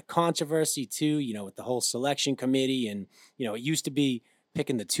a lot of the controversy too, with the whole selection committee. And, it used to be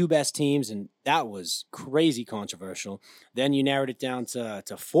picking the 2 best teams, and that was crazy controversial. Then you narrowed it down to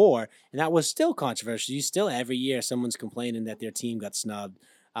 4, and that was still controversial. You still, every year, someone's complaining that their team got snubbed.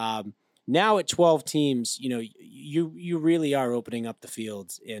 Now at 12 teams, you really are opening up the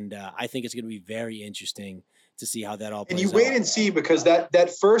fields, and I think it's going to be very interesting to see how that all plays out. And you wait and see, because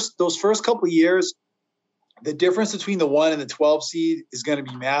those first couple of years, the difference between the 1 and the 12 seed is going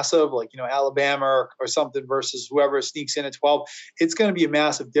to be massive. Like, Alabama or something versus whoever sneaks in at 12, it's going to be a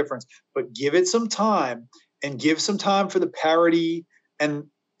massive difference. But give it some time, and give some time for the parity and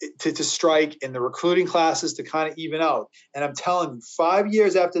to strike, and the recruiting classes to kind of even out. And I'm telling you, 5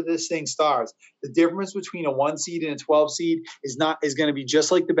 years after this thing starts, the difference between a 1 seed and a 12 seed is going to be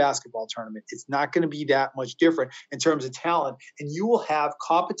just like the basketball tournament. It's not going to be that much different in terms of talent. And you will have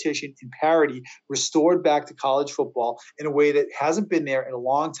competition and parity restored back to college football in a way that hasn't been there in a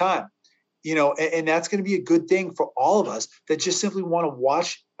long time. And that's going to be a good thing for all of us that just simply want to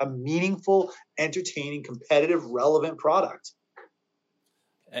watch a meaningful, entertaining, competitive, relevant product.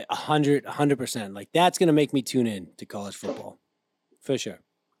 100%. Like, that's going to make me tune in to college football for sure.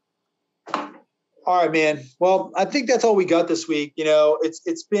 All right, man. Well, I think that's all we got this week.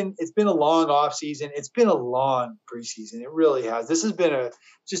 It's been a long off season. It's been a long preseason. It really has. This has been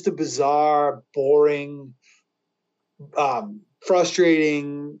just a bizarre, boring,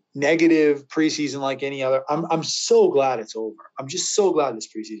 frustrating, negative preseason like any other. I'm so glad it's over. I'm just so glad this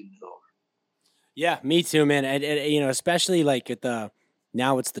preseason is over. Yeah, me too, man. And especially like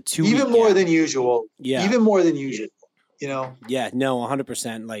now it's the 2 even more than usual. Yeah. Even more than usual, Yeah, no,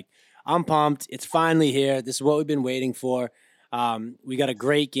 100%. Like, I'm pumped. It's finally here. This is what we've been waiting for. We got a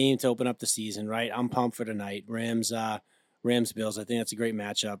great game to open up the season, right? I'm pumped for tonight. Rams Bills. I think that's a great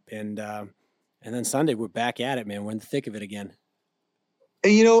matchup. And then Sunday we're back at it, man. We're in the thick of it again.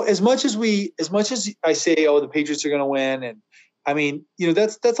 And as much as I say, oh, the Patriots are going to win, and I mean,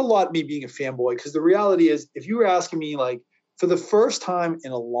 that's a lot of me being a fanboy, because the reality is, if you were asking me, like, for the first time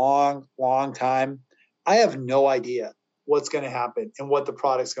in a long, long time, I have no idea what's going to happen and what the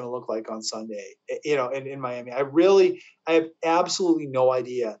product's going to look like on Sunday, in Miami. I have absolutely no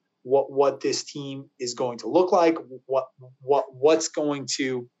idea what this team is going to look like, what's going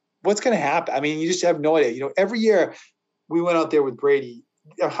to happen. I mean, you just have no idea. Every year we went out there with Brady,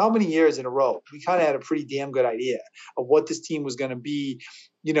 how many years in a row, we kind of had a pretty damn good idea of what this team was going to be,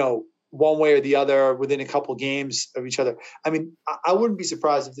 one way or the other within a couple games of each other. I mean, I wouldn't be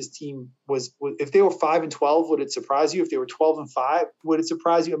surprised if this team was if they were 5-12, would it surprise you? If they were 12-5, would it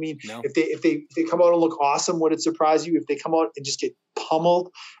surprise you? I mean, No. if they come out and look awesome, would it surprise you? If they come out and just get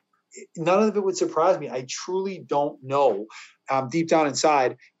pummeled, none of it would surprise me. I truly don't know, deep down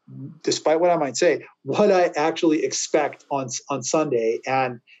inside, despite what I might say, what I actually expect on Sunday.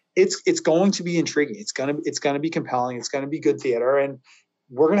 And it's going to be intriguing. It's gonna be compelling. It's gonna be good theater, and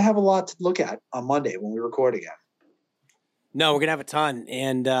we're going to have a lot to look at on Monday when we record again. No, we're going to have a ton.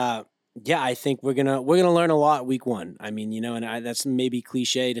 And, I think we're going to learn a lot week one. I mean, and that's maybe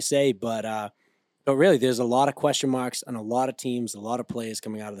cliche to say, but really there's a lot of question marks on a lot of teams, a lot of players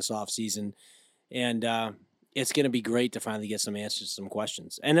coming out of this off season. And, it's going to be great to finally get some answers to some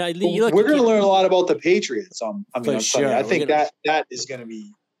questions. And we're going to learn a lot about the Patriots. On sure. I think that is going to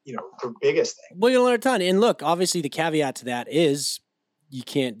be, the biggest thing. We're going to learn a ton. And look, obviously the caveat to that is, you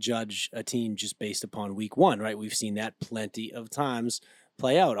can't judge a team just based upon week one, right? We've seen that plenty of times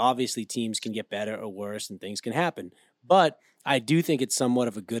play out. Obviously, teams can get better or worse and things can happen. But I do think it's somewhat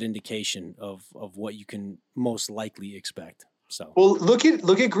of a good indication of what you can most likely expect. So, well, look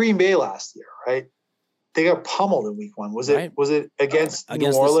at Green Bay last year, right? They got pummeled in week one. Was it against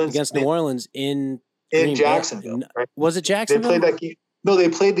New Orleans? Against New Orleans in Jacksonville, right? Was it Jacksonville? They played that game. No, they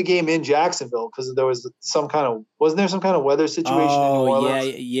played the game in Jacksonville because there was wasn't there some kind of weather situation in New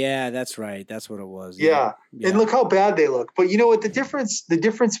Orleans? Yeah, that's right. That's what it was. Yeah. And look how bad they look. But you know what? The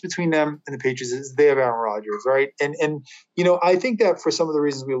difference between them and the Patriots is they have Aaron Rodgers, right? And I think that for some of the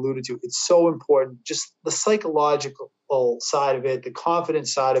reasons we alluded to, it's so important. Just the psychological side of it, the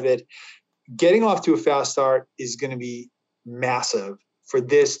confidence side of it. Getting off to a fast start is going to be massive for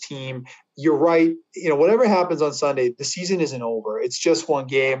this team. You're right. Whatever happens on Sunday, the season isn't over. It's just one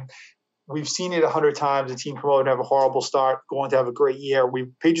game. We've seen it 100 times. A team come out and have a horrible start, going to have a great year.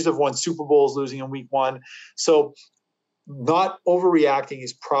 Patriots have won Super Bowls losing in week one. So not overreacting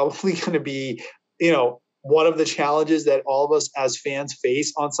is probably going to be, one of the challenges that all of us as fans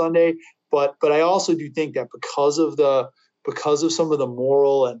face on Sunday. But I also do think that because of some of the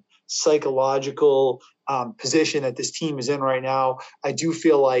moral and psychological position that this team is in right now, I do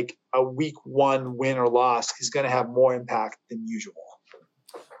feel like a week one win or loss is going to have more impact than usual.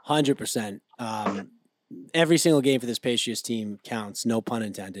 100%. Every single game for this Patriots team counts, no pun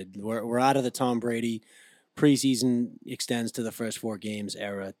intended. We're out of the Tom Brady preseason extends to the first 4 games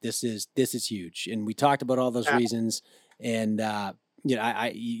era. This is huge, and we talked about all those reasons, and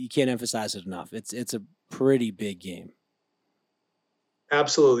you can't emphasize it enough. It's a pretty big game.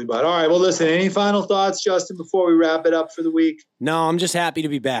 Absolutely, bud. All right. Well, listen, any final thoughts, Justin, before we wrap it up for the week? No, I'm just happy to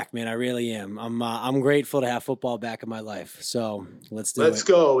be back, man. I really am. I'm grateful to have football back in my life. So let's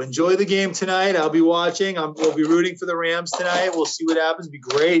go. Enjoy the game tonight. I'll be watching. We'll be rooting for the Rams tonight. We'll see what happens. It'd be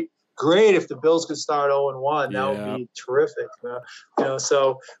great if the Bills could start 0-1. That would be terrific.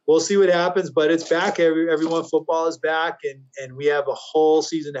 So we'll see what happens, but it's back. Everyone, football is back, and we have a whole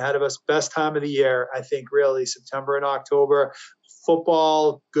season ahead of us. Best time of the year, I think, really, September and October.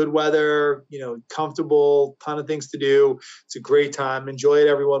 Football, good weather, comfortable, ton of things to do. It's a great time. Enjoy it,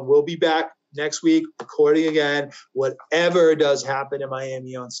 everyone. We'll be back next week recording again. Whatever does happen in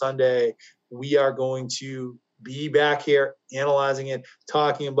Miami on Sunday, we are going to be back here analyzing it,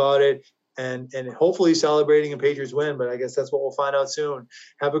 talking about it, and hopefully celebrating a Patriots win. But I guess that's what we'll find out soon.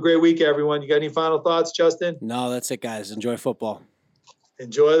 Have a great week, everyone. You got any final thoughts, Justin? No, that's it, guys. Enjoy football.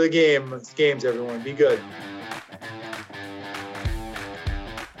 Enjoy the games, everyone. Be good.